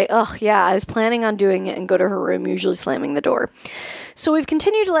 she would say, "Ugh, yeah, I was planning on doing it," and go to her room, usually slamming the door. So we've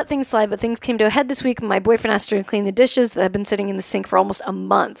continued to let things slide, but things came to a head this week when my boyfriend asked her to clean the dishes that had been sitting in the sink for almost a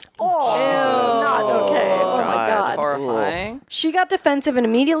month. Oh, not okay. Oh my God. Horrifying. She got defensive and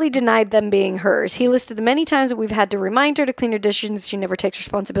immediately denied them being hers. He listed the many times that we've had to remind her to clean her dishes. She never takes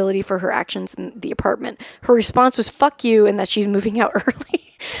responsibility for her actions in the apartment. Her response was "fuck you" and that she's moving out early.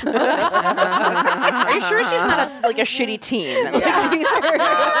 Are you sure she's not a shitty teen? Imagine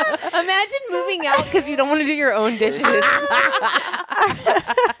moving out because you don't want to do your own dishes.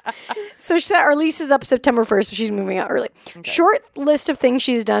 So she said our lease is up September 1st, but she's moving out early. Short list of things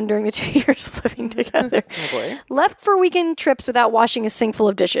she's done during the 2 years of living together. Oh boy. Left for weekend trips without washing a sink full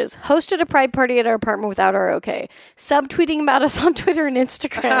of dishes. Hosted a pride party at our apartment without our okay. Subtweeting about us on Twitter and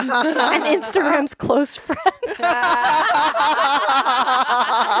Instagram. And Instagram's close friends.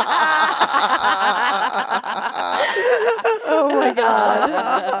 Oh my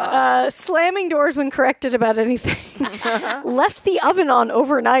God. Slamming doors when corrected about anything. Left the oven on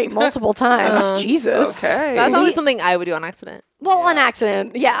overnight multiple times. Jesus. Okay. That's always something I would do on accident. Well, on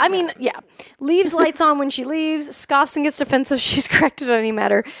accident. Yeah, I mean, yeah. Leaves lights on when she leaves, scoffs and gets defensive if she's corrected on any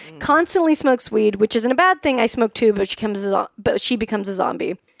matter. Constantly smokes weed, which isn't a bad thing. I smoke too, but she becomes a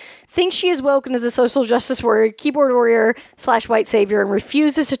zombie. thinks she is woke and is a social justice warrior, keyboard warrior / white savior, and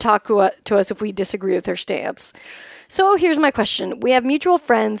refuses to talk to us if we disagree with her stance. So here's my question. We have mutual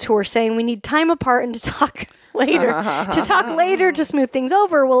friends who are saying we need time apart and to talk later to smooth things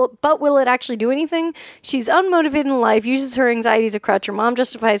over. But will it actually do anything? She's unmotivated in life, uses her anxiety as a crutch. Her mom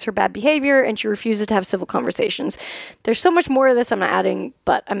justifies her bad behavior, and she refuses to have civil conversations. There's so much more to this I'm not adding,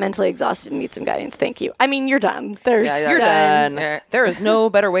 but I'm mentally exhausted and need some guidance. Thank you. I mean, you're done. You're done. There is no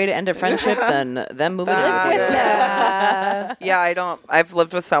better way to end a friendship than them moving in with you. Yeah, I've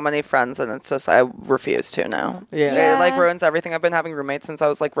lived with so many friends, and it's just, I refuse to now. Yeah. It like ruins everything. I've been having roommates since I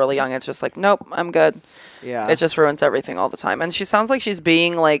was like really young. It's just like, nope, I'm good. Yeah. It just ruins everything all the time. And she sounds like she's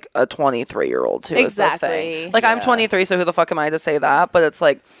being like a 23-year-old too. Exactly. Is the thing. Like, I'm 23, so who the fuck am I to say that? But it's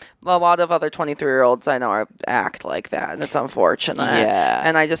like a lot of other 23-year-olds I know act like that, and it's unfortunate. Yeah.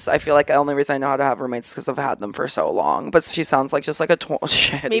 And I feel like the only reason I know how to have roommates is because I've had them for so long. But she sounds like just like a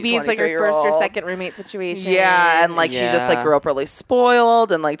maybe it's like her first or second roommate situation. Yeah, and like she just like grew up really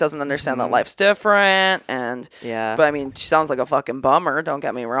spoiled and like doesn't understand that life's different. And but I mean, she sounds like a fucking bummer. Don't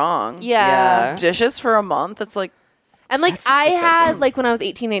get me wrong. Yeah. Dishes for a month. It's like. And like I had like when I was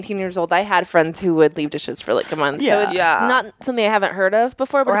 18, 19 years old, I had friends who would leave dishes for like a month. So it's not something I haven't heard of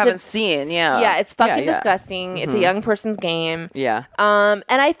before, but haven't seen. Yeah, it's fucking disgusting. It's a young person's game. Yeah. And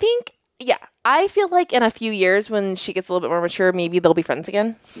I think I feel like in a few years when she gets a little bit more mature, maybe they'll be friends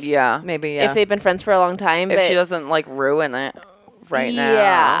again. Yeah, maybe. If they've been friends for a long time, if she doesn't like ruin it right now.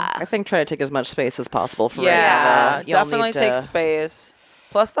 Yeah, I think try to take as much space as possible for right now. You'll Definitely take space.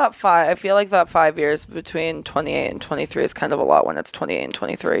 Plus I feel like that 5 years between 28 and 23 is kind of a lot when it's 28 and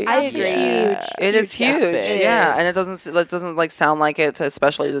 23. I agree. It is huge. And it doesn't like sound like it,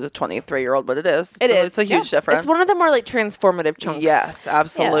 especially to the 23-year-old, but it is. It's a huge difference. It's one of the more like transformative chunks. Yes,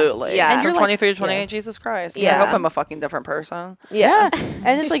 absolutely. Yeah. And you're 23 to 28, Jesus Christ. Yeah. I hope I'm a fucking different person. Yeah.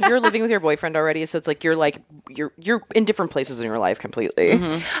 And it's like you're living with your boyfriend already, so it's like you're in different places in your life completely.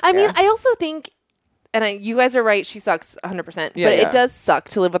 I mean, I also think, and you guys are right, she sucks 100%, but it does suck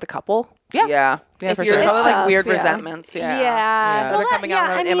to live with a couple. Yeah, if for you're sure. Probably like tough, weird resentments. Yeah. Well, They're coming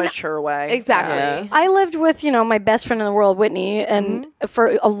out in an immature way. Exactly. I lived with, my best friend in the world, Whitney, and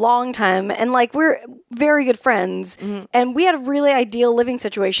for a long time. And like, we're very good friends. And we had a really ideal living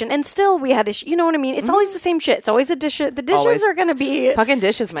situation. And still we had you know what I mean? It's always the same shit. It's always the dishes. The dishes are going to be fucking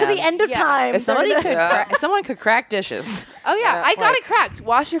dishes, man. to the end of time. If someone could crack disdishes. Oh, yeah. I got it cracked.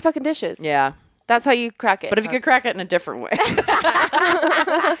 Wash your fucking dishes. Yeah. That's how you crack it. But if you could crack it in a different way,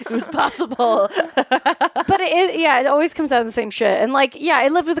 it was possible. But it always comes out of the same shit. And like, I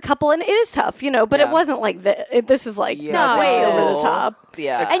lived with a couple, and it is tough, but it wasn't like this is like way over the top.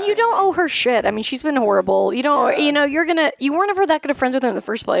 Yeah. And you don't owe her shit. I mean, she's been horrible. You don't, you weren't ever that good of friends with her in the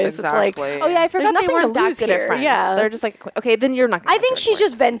first place. Exactly. It's like, oh yeah, I forgot they weren't that good here. at friends. Yeah. They're just like, okay, then you're not gonna I think she's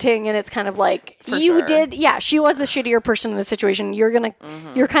just venting, and it's kind of like, she was the shittier person in the situation. You're kind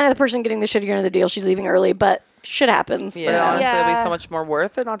of the person getting the shittier end of the deal. She's leaving early, but shit happens. But honestly, it'll be so much more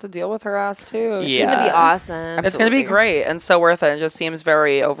worth it not to deal with her ass too. It's gonna be awesome. It's gonna be great and so worth it. It just seems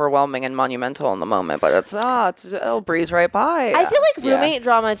very overwhelming and monumental in the moment, but it'll breeze right by. I feel like roommate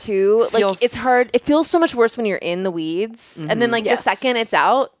drama too. Like it's hard. It feels so much worse when you're in the weeds, and then like the second it's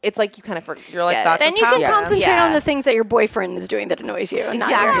out, it's like you kind of forget. You're like, that then you can concentrate on the things that your boyfriend is doing that annoys you.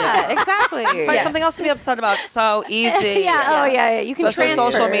 Exactly. Find something else to be upset about. So easy. You can Especially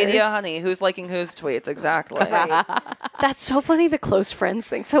transfer. social media, honey. Who's liking whose tweets? Exactly. Right. That's so funny, the close friends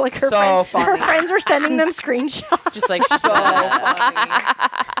thing. So like her friends were sending them screenshots. Just like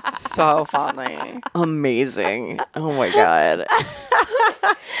so funny. Amazing. Oh my God.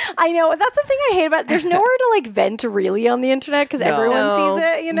 I know. That's the thing I hate about it. There's nowhere to like vent really on the internet because everyone sees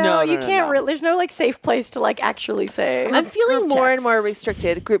it. You can't really. There's no like safe place to like actually say. I'm feeling more and more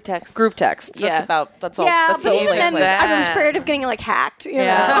restricted. Group text. That's that's all. Yeah, that's but the even only then, place. I'm afraid of getting like hacked. You know?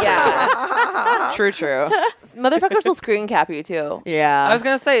 Yeah. True. Motherfuckers will screen cap you too. Yeah. I was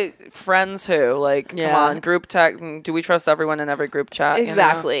gonna say friends who like come on group text. Do we trust everyone in every group chat?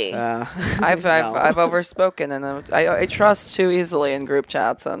 Exactly. I've overspoken and I trust too easily in group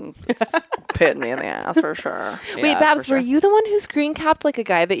chats and it's bit me in the ass for sure. Wait, Babs, were you the one who screen capped like a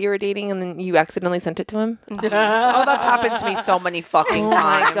guy that you were dating and then you accidentally sent it to him? Oh, that's happened to me so many fucking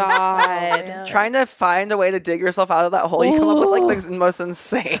times. Oh my God. Trying to find a way to dig yourself out of that hole, you come up with like the most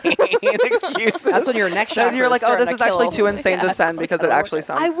insane excuses. That's when your neck shot. You're like, oh, this is actually too insane to send because it actually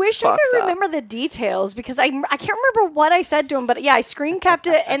sounds. I wish I could remember the details because I can't remember what I said to him, but I screen capped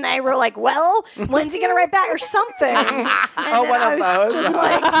it and I wrote like, well, when's he gonna write back or something? And one of those. Just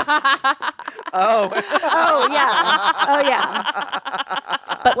like, oh yeah.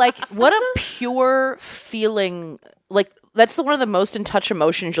 But like, what a pure feeling. that's one of the most in touch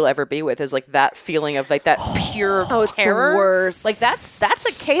emotions you'll ever be with is like that feeling of like that pure it's the terror. worst. Like that's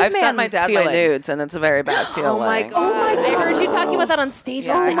a caveman. I've sent my dad feeling. my nudes, and it's a very bad feeling. Oh my god! I heard you talking about that on stage.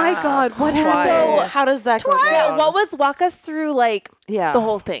 Yeah. last Oh night. my God, what Twice. happened? How does that go Yeah, down? what was walk us through like Yeah. the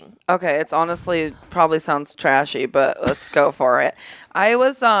whole thing? Okay, it's honestly probably sounds trashy, but let's go for it. I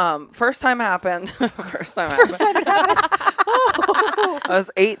was first time happened. First time it happened. I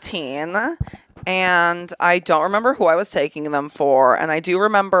was 18. And I don't remember who I was taking them for. And I do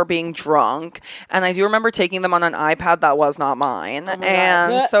remember being drunk. And I do remember taking them on an iPad that was not mine.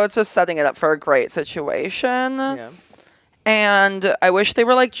 And so it's just setting it up for a great situation. Yeah. And I wish they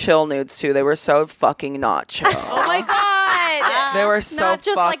were like chill nudes too. They were so fucking not chill. Oh my god! They were so Not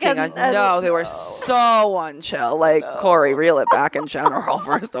just like fucking a- no, they were so unchill. Like Corie, reel it back in general,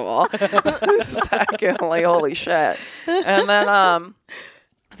 first of all. Secondly, holy shit. And then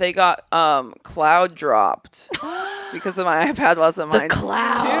they got cloud dropped because my iPad wasn't mine.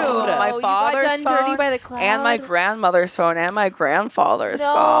 cloud. Too. My Oh, you got father's done phone dirty by the cloud? and my grandmother's phone and my grandfather's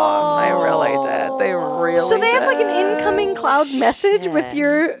phone. I really did. They really So they have like an did. incoming cloud message with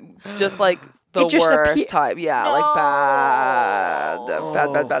your. Just like the It just worst type. Yeah, like bad.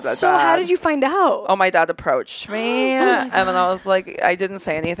 So how did you find out? Oh, my dad approached me, and then I was like, I didn't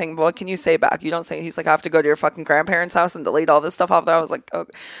say anything. But what can you say back? You don't say. He's like, I have to go to your fucking grandparents' house and delete all this stuff off there. I was like, oh,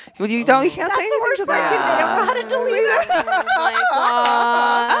 you don't. You can't say anything to They don't know how to delete it. Oh my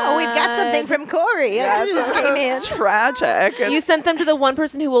god! Oh, we've got something from Corie. Yeah, This came in. it's tragic. It's, You sent them to the one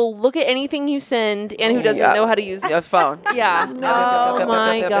person who will look at anything you send and who doesn't Yeah. know how to use. a phone. Yeah. Oh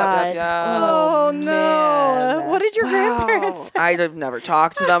my god. Oh no! What did your grandparents say? I'd have never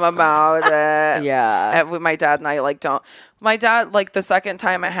talked to them about it. Yeah. With my dad and I don't. My dad, like the second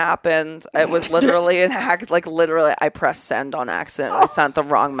time it happened, it was literally an act. Like literally, I pressed send on accident. I sent the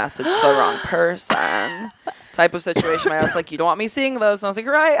wrong message to the wrong person. Type of situation. My dad's like, you don't want me seeing those, and I was like,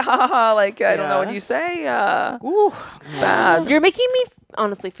 right, haha. Like I don't know what you say. Ooh. It's bad. You're making me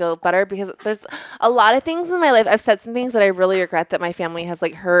honestly feel better because there's a lot of things in my life. I've said some things that I really regret that my family has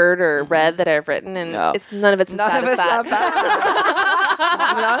like heard or read that I've written, and No. it's none of it's as None bad of as it's that. that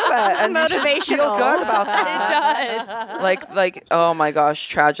bad. None of it. And you should feel good about that. It does. Like, oh my gosh,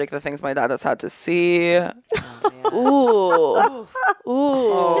 tragic. The things my dad has had to see. Ooh.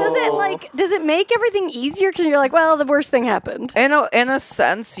 Ooh. Does it make everything easier because you're like, well, the worst thing happened? In a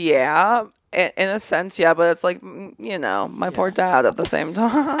sense, yeah. In a sense, yeah, but it's like, my poor dad at the same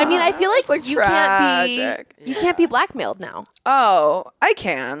time. I mean, I feel like, It's like you tragic. can't be blackmailed now. Oh, I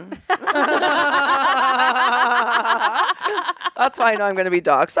can. That's why I know I'm going to be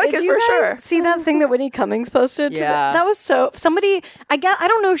doxxed. I Did can you for guys sure. see that thing that Whitney Cummings posted? Yeah. That was so. Somebody, I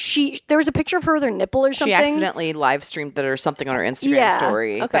don't know. There was a picture of her with her nipple or something. She accidentally live streamed it or something on her Instagram Yeah.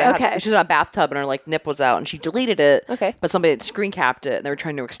 story. Okay. But Okay. She was in a bathtub and her like nip was out and she deleted it. Okay. But somebody had screen capped it and they were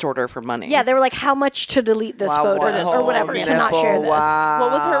trying to extort her for money. Yeah, they were like, how much to delete this photo or whatever to not share this. Wow.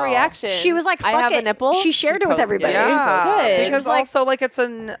 What was her reaction? She was like, I fuck have it. a nipple. She shared it with everybody. Yeah, Good. because also like it's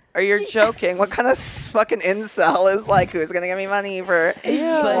are you joking? What kind of fucking incel is like who's gonna give me money for? But-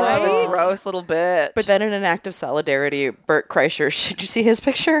 What a Right? gross little bitch. But then in an act of solidarity, Bert Kreischer, did you see his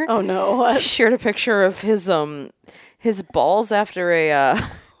picture? Oh no! He What? shared a picture of his balls after a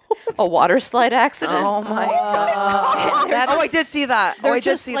water slide accident. oh my god! That's- Oh, I did see that. They're I did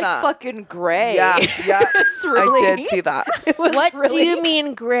just see like that. fucking gray. Yeah, yeah. It's really- I did see that. What do you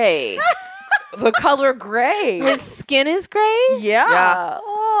mean gray? The color gray. His skin is gray? Yeah. Yeah.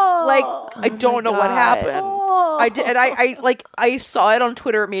 Like I don't know what God. happened. I did, and I saw it on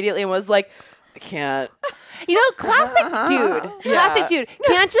Twitter immediately and was like, I can't. You know, classic dude. Classic dude.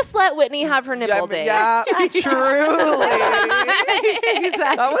 Can't just let Whitney have her nipple day. Yeah, truly.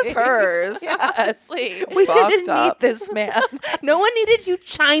 That was hers. Yes. Like, We Fucked didn't up. need this man. no one needed you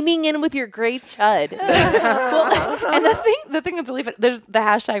chiming in with your gray chud. And the thing that's really funny, there's the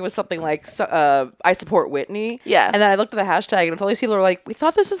hashtag was something like I support Whitney. Yeah. And then I looked at the hashtag and it's all these people are like, we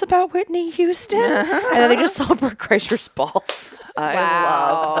thought this was about Whitney Houston. And then they just saw Bert Kreischer's balls. I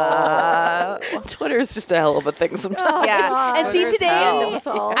Wow. love that. Twitter is just a hell of a thing sometimes. Yeah. And see, There's today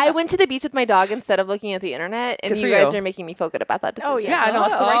hell. I went to the beach with my dog instead of looking at the internet, and Good for you guys you. are making me feel good about that decision. Oh, yeah. Yeah, I know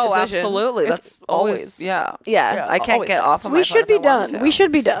it's the right decision. Absolutely. It's That's always yeah. Yeah. I can't always get off of my We phone should if be I want done. to. We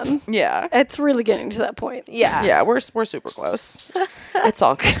should be done. Yeah. It's really getting to that point. Yeah. Yeah, we're super close. It's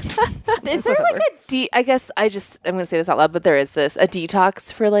all good. Is there like a I guess I'm going to say this out loud, but there is a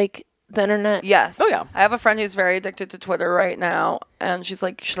detox for like the internet? Yes. Oh, yeah. I have a friend who's very addicted to Twitter right now, and she's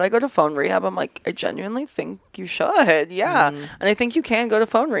like, "Should I go to phone rehab?" I'm like, "I genuinely think you should. Yeah, and I think you can go to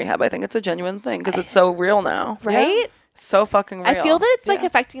phone rehab. I think it's a genuine thing because it's so real now. Right? so fucking real. I feel that it's like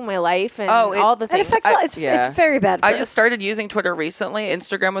affecting my life and all the It things. affects. It's very bad. For I us. just started using Twitter recently.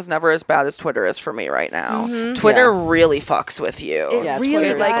 Instagram was never as bad as Twitter is for me right now. Twitter really fucks with you. Yeah,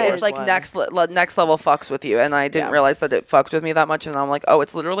 really Twitter It's like next level fucks with you, and I didn't realize that it fucked with me that much. And I'm like, oh,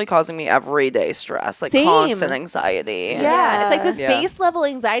 it's literally causing me everyday stress, like Same. constant anxiety. Yeah, it's like this base level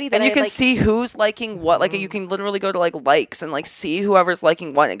anxiety that And you I, can like, see who's liking what. Like you can literally go to like likes and like see whoever's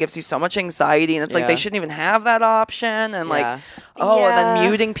liking what. And it gives you so much anxiety, and it's like they shouldn't even have that option. And like, and then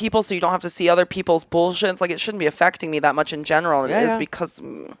muting people so you don't have to see other people's bullshit. It's like it shouldn't be affecting me that much in general. And it is because.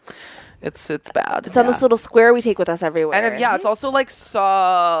 It's bad. It's on this little square we take with us everywhere. And it's also like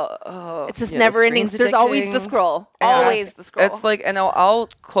it's this never ending. There's always the scroll. Always the scroll. It's like, and I'll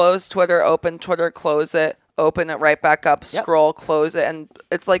close Twitter, open Twitter, close it, open it right back up, scroll, close it, and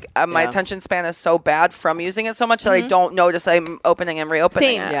it's like my attention span is so bad from using it so much that I don't notice I'm opening and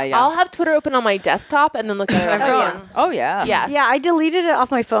reopening it. Yeah. I'll have Twitter open on my desktop and then look at it. Oh yeah. Yeah. I deleted it off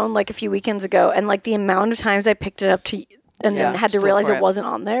my phone like a few weekends ago, and like the amount of times I picked it up to. And then had to realize it wasn't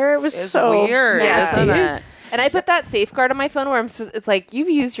on there. It was so weird, isn't it? And I put that safeguard on my phone where it's like, you've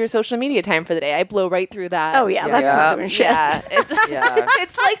used your social media time for the day. I blow right through that. Oh, yeah. That's not doing shit. Yeah.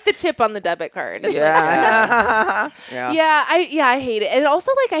 It's like the chip on the debit card. It's Yeah. I hate it. And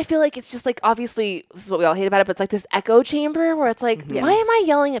also, like, I feel like it's just like, obviously, this is what we all hate about it, but it's like this echo chamber where it's like, why am I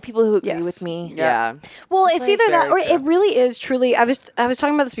yelling at people who agree with me? Yeah. Well, it's either that or it really is truly. I was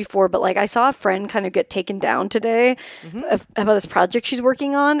talking about this before, but like I saw a friend kind of get taken down today about this project she's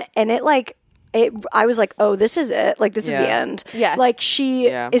working on, and I was like, oh, this is it. Like, this is the end. Yeah. Like, she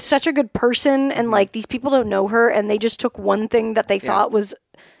is such a good person, and like these people don't know her, and they just took one thing that they thought was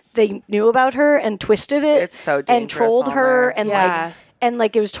they knew about her and twisted it. It's so and dangerous trolled on her, there. and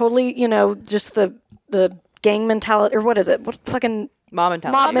like it was totally just the gang mentality, or what is it? What fucking Mob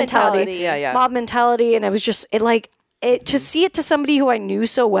mentality. mob mentality. Yeah. Mob mentality, and it was just to see it to somebody who I knew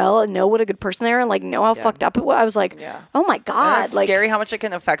so well and know what a good person they are and like know how fucked up it was. I was like, oh my god, And it's like scary how much it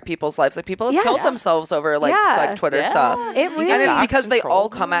can affect people's lives. Like people have killed themselves over like Twitter stuff. It really and it's is. because they all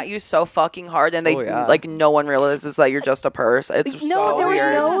come at you so fucking hard, and they like no one realizes that you're just a person. It's no, so there was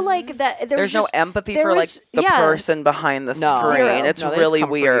weird. no like that. There's no empathy for like the person behind the screen. Zero. It's No, they just really come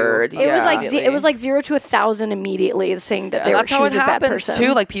for you. weird. It was like it was like 0 to 1,000 immediately, saying that And that's she how was it this bad happens person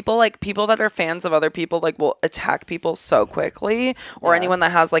too. Like people that are fans of other people like will attack people so quickly, or anyone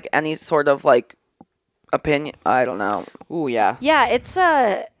that has like any sort of like opinion. I don't know. Ooh, yeah. Yeah, it's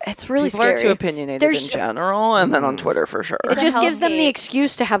really People are scary. too opinionated in general, and then on Twitter for sure. It just gives them the hellscape.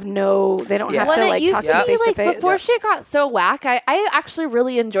 excuse to have they don't have When to it like used talk to to be face to like face. before shit got so whack, I actually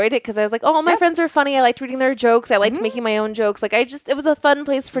really enjoyed it because I was like, oh, all my friends are funny. I liked reading their jokes. I liked making my own jokes. Like it was a fun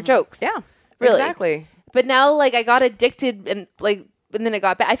place for jokes. Yeah. Really. Exactly. But now, like, I got addicted and then it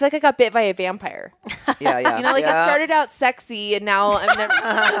got bit. I feel like I got bit by a vampire. Yeah. You know, like it started out sexy and now I'm never.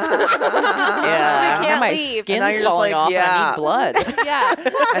 Yeah. can't My leave. And skin's now you're just falling like, off and I yeah. need blood. Yeah.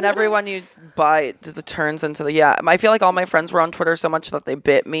 And everyone you bite it turns into I feel like all my friends were on Twitter so much that they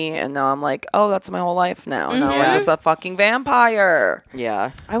bit me, and now I'm like, oh, that's my whole life now. Now I'm just a fucking vampire.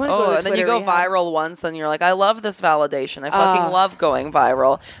 Yeah. I want to go to And then you go viral once, and you're like, I love this validation. I fucking love going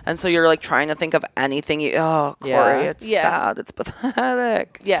viral. And so you're like trying to think of anything. Corie, it's sad. It's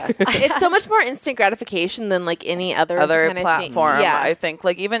pathetic. Yeah. It's so much more instant gratification than like any other kind of platform. Thing. Yeah. I think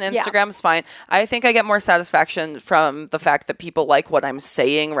like even Instagram's fine. I think I get more satisfaction from the fact that people like what I'm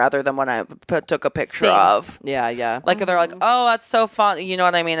saying rather than when I took a picture of. Yeah. Like they're like, oh, that's so fun. You know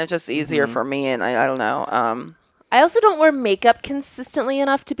what I mean? It's just easier for me, and I don't know. I also don't wear makeup consistently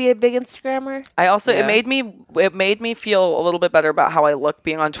enough to be a big Instagrammer. I also it made me feel a little bit better about how I look.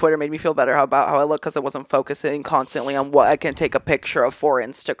 Being on Twitter made me feel better about how I look because I wasn't focusing constantly on what I can take a picture of for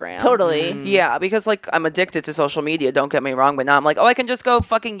Instagram. Totally. Yeah, because like I'm addicted to social media, don't get me wrong, but now I'm like, oh, I can just go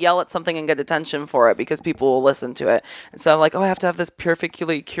fucking yell at something and get attention for it because people will listen to it. And so I'm like, oh, I have to have this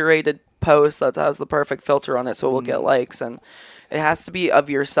perfectly curated post that has the perfect filter on it so it will get likes, and it has to be of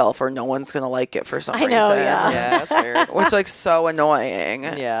yourself or no one's gonna like it for some reason. Yeah, that's weird. Which like so annoying.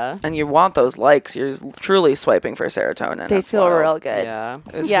 Yeah. And you want those likes. You're truly swiping for serotonin. They That's feel wild. real good. Yeah.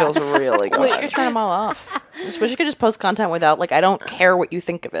 It feels really good. Wish you could turn them all off. I wish you could just post content without, like, I don't care what you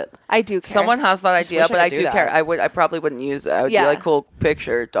think of it. I do care. Someone has that idea, wish I but I could do do care. that. I probably wouldn't use it. I would be Yeah. like, cool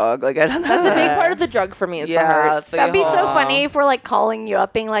picture, dog. Like I don't know. That's a big part of the drug for me is the hearts. the That'd be so whole- funny if we're like calling you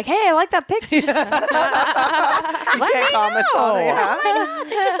up, being like, "Hey, I like that picture." You can't comment on it. Yeah. Thank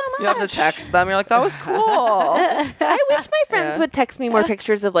you so much. You have to text them. You're like, that was cool. I wish my friends would text me more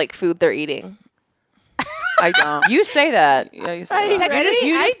pictures of like food they're eating. I don't. You say that. Yeah, you said that. Text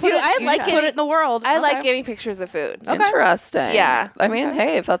me. I do. I You like just put it in the world. I like getting pictures of food. Interesting. Yeah. I mean,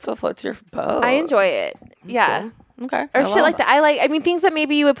 hey, if that's what floats your boat. I enjoy it. Yeah. Okay. or shit like that. I mean, things that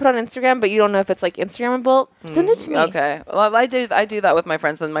maybe you would put on Instagram, but you don't know if it's like Instagrammable. Send it to me. Okay. Well, I do that with my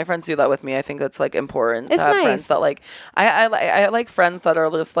friends, and my friends do that with me. I think it's like important to It's have nice. friends that like I like friends that are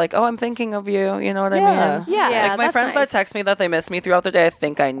just like, oh, I'm thinking of you. You know what I mean? Yeah. Like my that's friends nice. that text me that they miss me throughout the day, I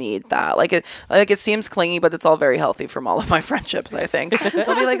think I need that. Like it seems clingy, but it's all very healthy from all of my friendships. I think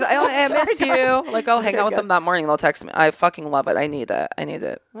they'll be like, I miss you. Like I'll hang out with them that morning. They'll text me. I fucking love it. I need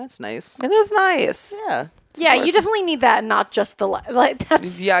it. That's nice. It is nice. Yeah. Yeah, you definitely need that, not just the like.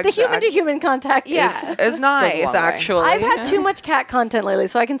 That's Yeah, the human to human contact. Yeah. It's nice long way. actually. I've had too much cat content lately,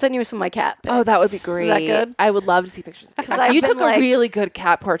 so I can send you some of my cat pics. Oh, that would be great. Is that good? I would love to see pictures. Because I've You been, took like- a really good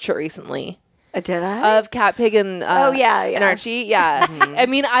cat portrait recently Did I? of Cat Pig and and Archie. Yeah, I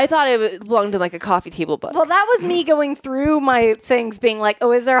mean, I thought it belonged in like a coffee table book. Well, that was me going through my things, being like,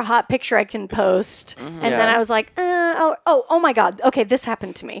 "Oh, is there a hot picture I can post?" And then I was like, "Oh my God! Okay, this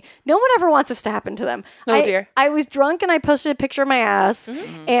happened to me. No one ever wants this to happen to them." Oh, dear. I was drunk and I posted a picture of my ass,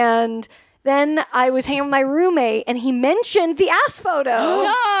 and then I was hanging with my roommate, and he mentioned the ass photo.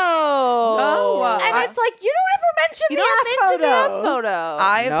 No, And it's like, you don't ever mention you the don't ass mention photo. the ass photo.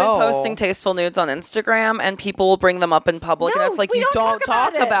 I've No. been posting tasteful nudes on Instagram, and people will bring them up in public, No, and it's like we you don't don't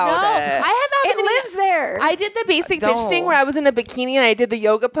talk talk about about No, it. I had that. It happen to me. lives there. I did the basic bitch Don't. thing where I was in a bikini and I did the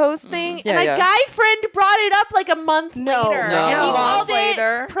yoga pose thing, and a yeah. guy friend brought it up like a month No. later. No. And he A called month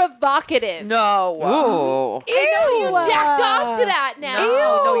later? it provocative. No. Ooh. I know you jacked off to that now.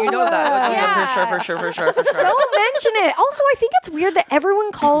 No, you know that. Yeah. For sure. Don't mention it. Also, I think it's weird that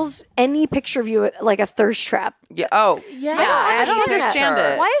everyone calls any picture of you like a thirst trap. Yeah. Oh. Yeah. I don't understand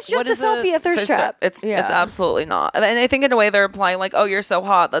it. Why is just a selfie a thirst trap? It's Yeah. absolutely not. And I think in a way they're implying like, oh, you're so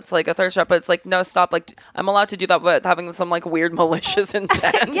hot. That's like a thirst trap. But it's like, no, stop. Like I'm allowed to do that, but having some like weird malicious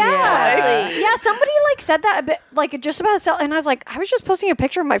intent. Yeah, somebody like said that a bit, like just about a selfie, and I was like, I was just posting a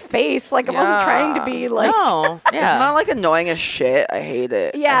picture of my face. Like I wasn't trying to be like. No. It's Yeah. not like annoying as shit. I hate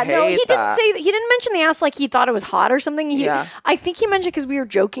it. Yeah, I no, he hate that. he didn't mention the ass like he thought it was hot or something. I think he mentioned because we were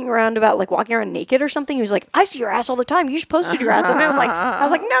joking around about like walking around naked or something. He was like, I see your ass all the time. You just posted your ass. And I was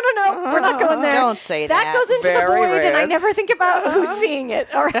like, no, we're not going there. Don't say that. That goes into the Very void, and I rude. never think about who's seeing it.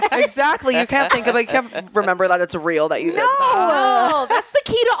 All right. Exactly. You can't think of it. You can't remember that it's real that you did that. Oh, that's the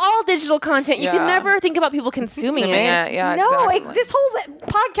key to all digital content. You Yeah. can never think about people consuming it. Yeah, No, exactly. like, this whole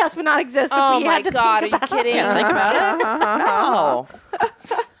podcast would not exist Oh if we my had to god, are think you about kidding? Think about it. No.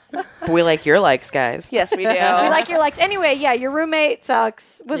 But we like your likes, guys. Yes, we do. We like your likes. Anyway, yeah, your roommate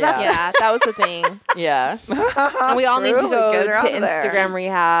sucks. Was that Yeah, that was the thing. Yeah. And we all need to Truly, go get her to out there. Instagram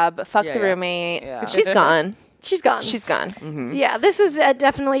rehab. Fuck Yeah, the yeah. roommate. Yeah. She's gone. She's gone. She's gone. Yeah, this is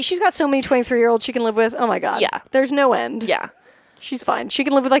definitely. She's got so many 23-year-olds she can live with. Oh my god. Yeah. There's no end. Yeah. She's fine. She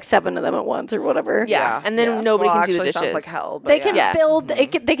can live with like 7 of them at once or whatever. Yeah. And then nobody Well, can do the actually dishes. sounds like hell. But They can Yeah. build. They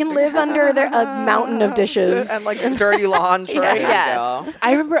can live under a mountain of dishes. and like dirty laundry. Yeah. Yes.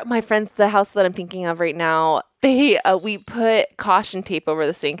 I remember my friends, the house that I'm thinking of right now, they we put caution tape over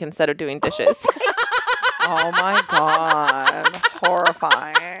the sink instead of doing dishes. Oh my god,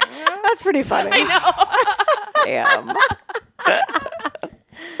 horrifying. That's pretty funny. Damn.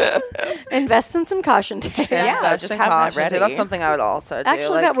 Invest in some caution tape. Yeah, just have that ready. That's something I would also do.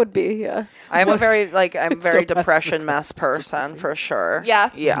 Actually, like, that would be yeah. I'm a very very so depression mess person for sure. Yeah.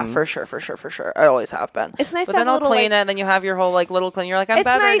 Yeah, for sure. I always have been. It's nice but to then have a I'll little, clean like- it, and then you have your whole like little clean. You're like, I'm It's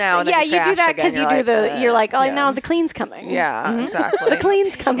better nice. now. And then Yeah, you you do crash that again, because you you're do like, the. You're like, oh, yeah. now the clean's coming. Yeah, exactly. The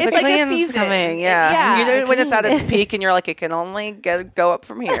clean's coming. It's The like a clean's season. coming, It's- yeah. yeah. You know when it's at its peak, and you're like, it can only go up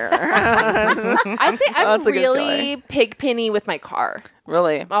from here. I'd say I'm That's a good really pig penny with my car.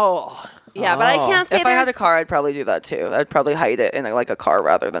 Really. Oh. Yeah, but I can't say If I had a there's- car, I'd probably do that too. I'd probably hide it in like a car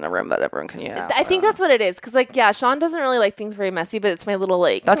rather than a room that everyone can use. I think that's what it is. Because, like, yeah, Sean doesn't really like things very messy, but it's my little,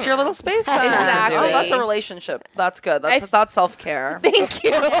 like... That's your little space then. Exactly. Oh, that's a relationship. That's good. That's self-care. Thank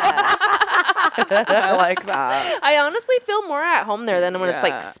you. I like that. I honestly feel more at home there than when it's,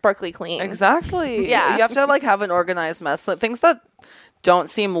 like, Yeah. sparkly clean. Exactly. Yeah. You have to like have an organized mess. Things that don't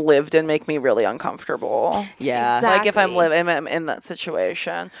seem lived in make me really uncomfortable. Yeah. Exactly. Like if I'm in that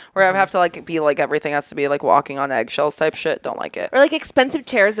situation where I have to like be like everything has to be like walking on eggshells type shit. Don't like it. Or, like, expensive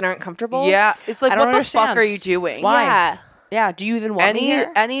chairs that aren't comfortable. Yeah. It's like, I don't what the fuck understand. are you doing? Why? Yeah. Yeah. Do you even want me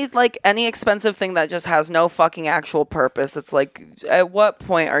here? Any expensive thing that just has no fucking actual purpose. It's like, at what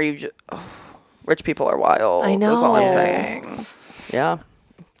point are you rich people are wild. I That's all I'm know. saying. Yeah.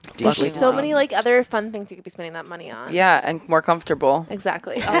 There's Luckily just so not. many like other fun things you could be spending that money on. Yeah, and more comfortable.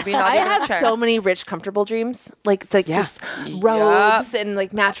 Exactly. Maybe not I even have check. so many rich, comfortable dreams. Like it's like just robes and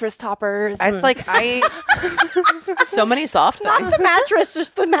like mattress toppers. It's like So many soft things. Not the mattress,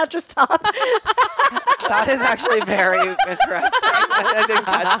 just the mattress top. that is actually very interesting. I didn't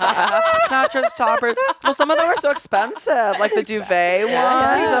catch that. Mattress toppers. Well, some of them are so expensive, like the duvet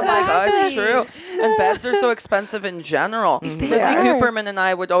ones. I'm like, oh, it's true. And beds are so expensive in general. Lizzie Cooperman and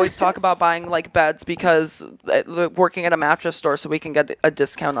I would always talk about buying like beds because working at a mattress store, so we can get a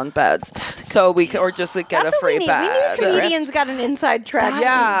discount on beds. So we could, or just like, get That's a what we free need. bed. We need comedians got an inside track.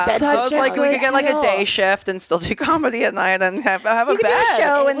 Yeah, Bed I was like, we shows. could get like a day shift and still do comedy at night and have a You could do bed. a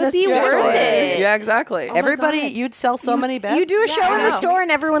show in would the be store. worth it. Yeah, exactly. Everybody, you'd sell so many beds. You do a show in the store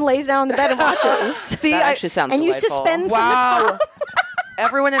and everyone lays down in the bed and watches. See, That actually sounds and you delightful. suspend from the wow. top.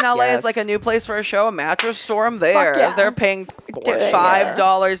 Everyone in LA Yes. is like a new place for a show, a mattress store. I'm there. yeah. They're paying Do it,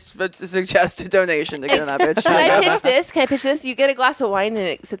 $5 for to suggest a donation to get in that bitch. Can I pitch this? Can I pitch this? You get a glass of wine and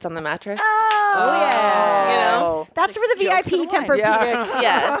it sits on the mattress. Oh, yeah. You know? That's for the Jokes VIP and wine. Tempur-Pedic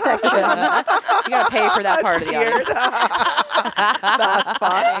Yes. section. You gotta pay for that part of the audience. That's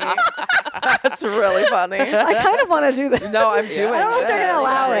funny. That's really funny. I kind of want to do this. No, I'm doing I don't know if they're going to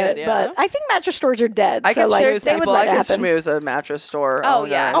allow Yeah, it, yeah. but I think mattress stores are dead. I so can like, schmooze they would people. let I it can happen. schmooze a mattress store. Oh,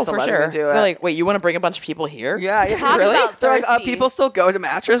 owner yeah. into Oh, for letting sure. me do They're it. like, wait, you want to bring a bunch of people here? Yeah, Talk really? about They're like, thirsty. people still go to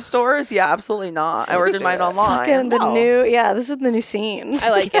mattress stores? Yeah, absolutely not. I ordered mine online. Fucking the new, this is the new scene. I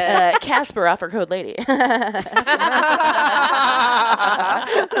like it. Casper, offer code lady. We're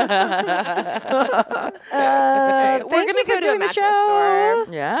gonna go to a mattress store.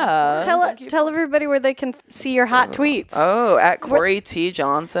 Yeah. Tell everybody where they can see your hot tweets. Oh, at Corie T.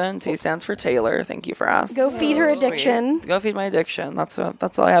 Johnson. T stands for Taylor. Thank you for asking. Go feed her addiction. Go feed my addiction. That's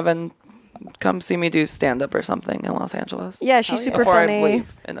all I have. And come see me do stand up or something in Los Angeles. Yeah, she's super Before funny. I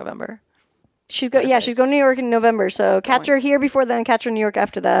leave in November. She's going to New York in November, so catch her here before then, catch her in New York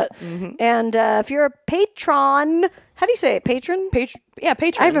after that. And if you're a patron, how do you say it? Patron? Patron. I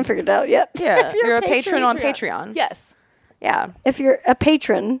haven't figured it out yet. Yeah, If you're a patron on Patreon. Yes. Yeah. If you're a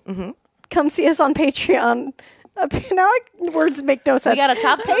patron, come see us on Patreon. Now words make no sense. We got a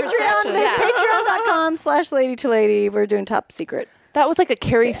top secret section. Yeah. Patreon.com/lady to lady. We're doing top secret. That was like a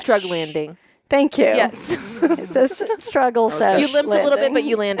Carrie Strug landing. Thank you. Yes. This struggle says You limped a little bit, but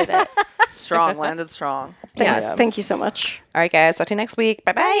you landed it. Strong, landed strong. Yes. Thank you so much. All right, guys. Talk to you next week.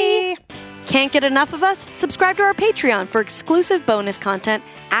 Bye-bye. Can't get enough of us? Subscribe to our Patreon for exclusive bonus content,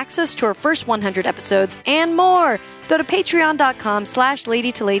 access to our first 100 episodes, and more. Go to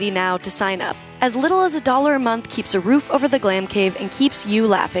patreon.com/lady2lady now to sign up. As little as $1 a month keeps a roof over the glam cave and keeps you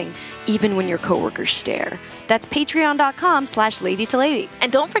laughing, even when your coworkers stare. That's patreon.com/lady2lady.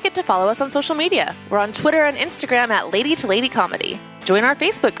 And don't forget to follow us on social media. We're on Twitter and Instagram at Lady to Lady Comedy. Join our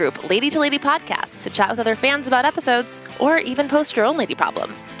Facebook group, Lady to Lady Podcasts, to chat with other fans about episodes, or even post your own lady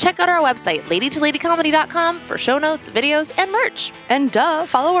problems. Check out our website, ladytoladycomedy.com, for show notes, videos, and merch. And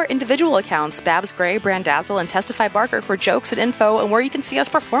follow our individual accounts, Babs Gray, Brandazzle, and Testify Barker for jokes and info and where you can see us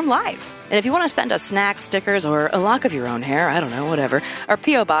perform live. And if you want to send us snacks, stickers, or a lock of your own hair, I don't know, whatever, our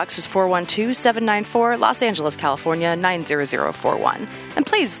P.O. Box is 412-794, Los Angeles, California, 90041. And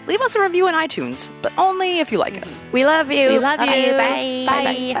please, leave us a review on iTunes, but only if you like us. We love you. We love you. Bye.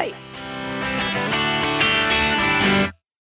 Bye. Bye.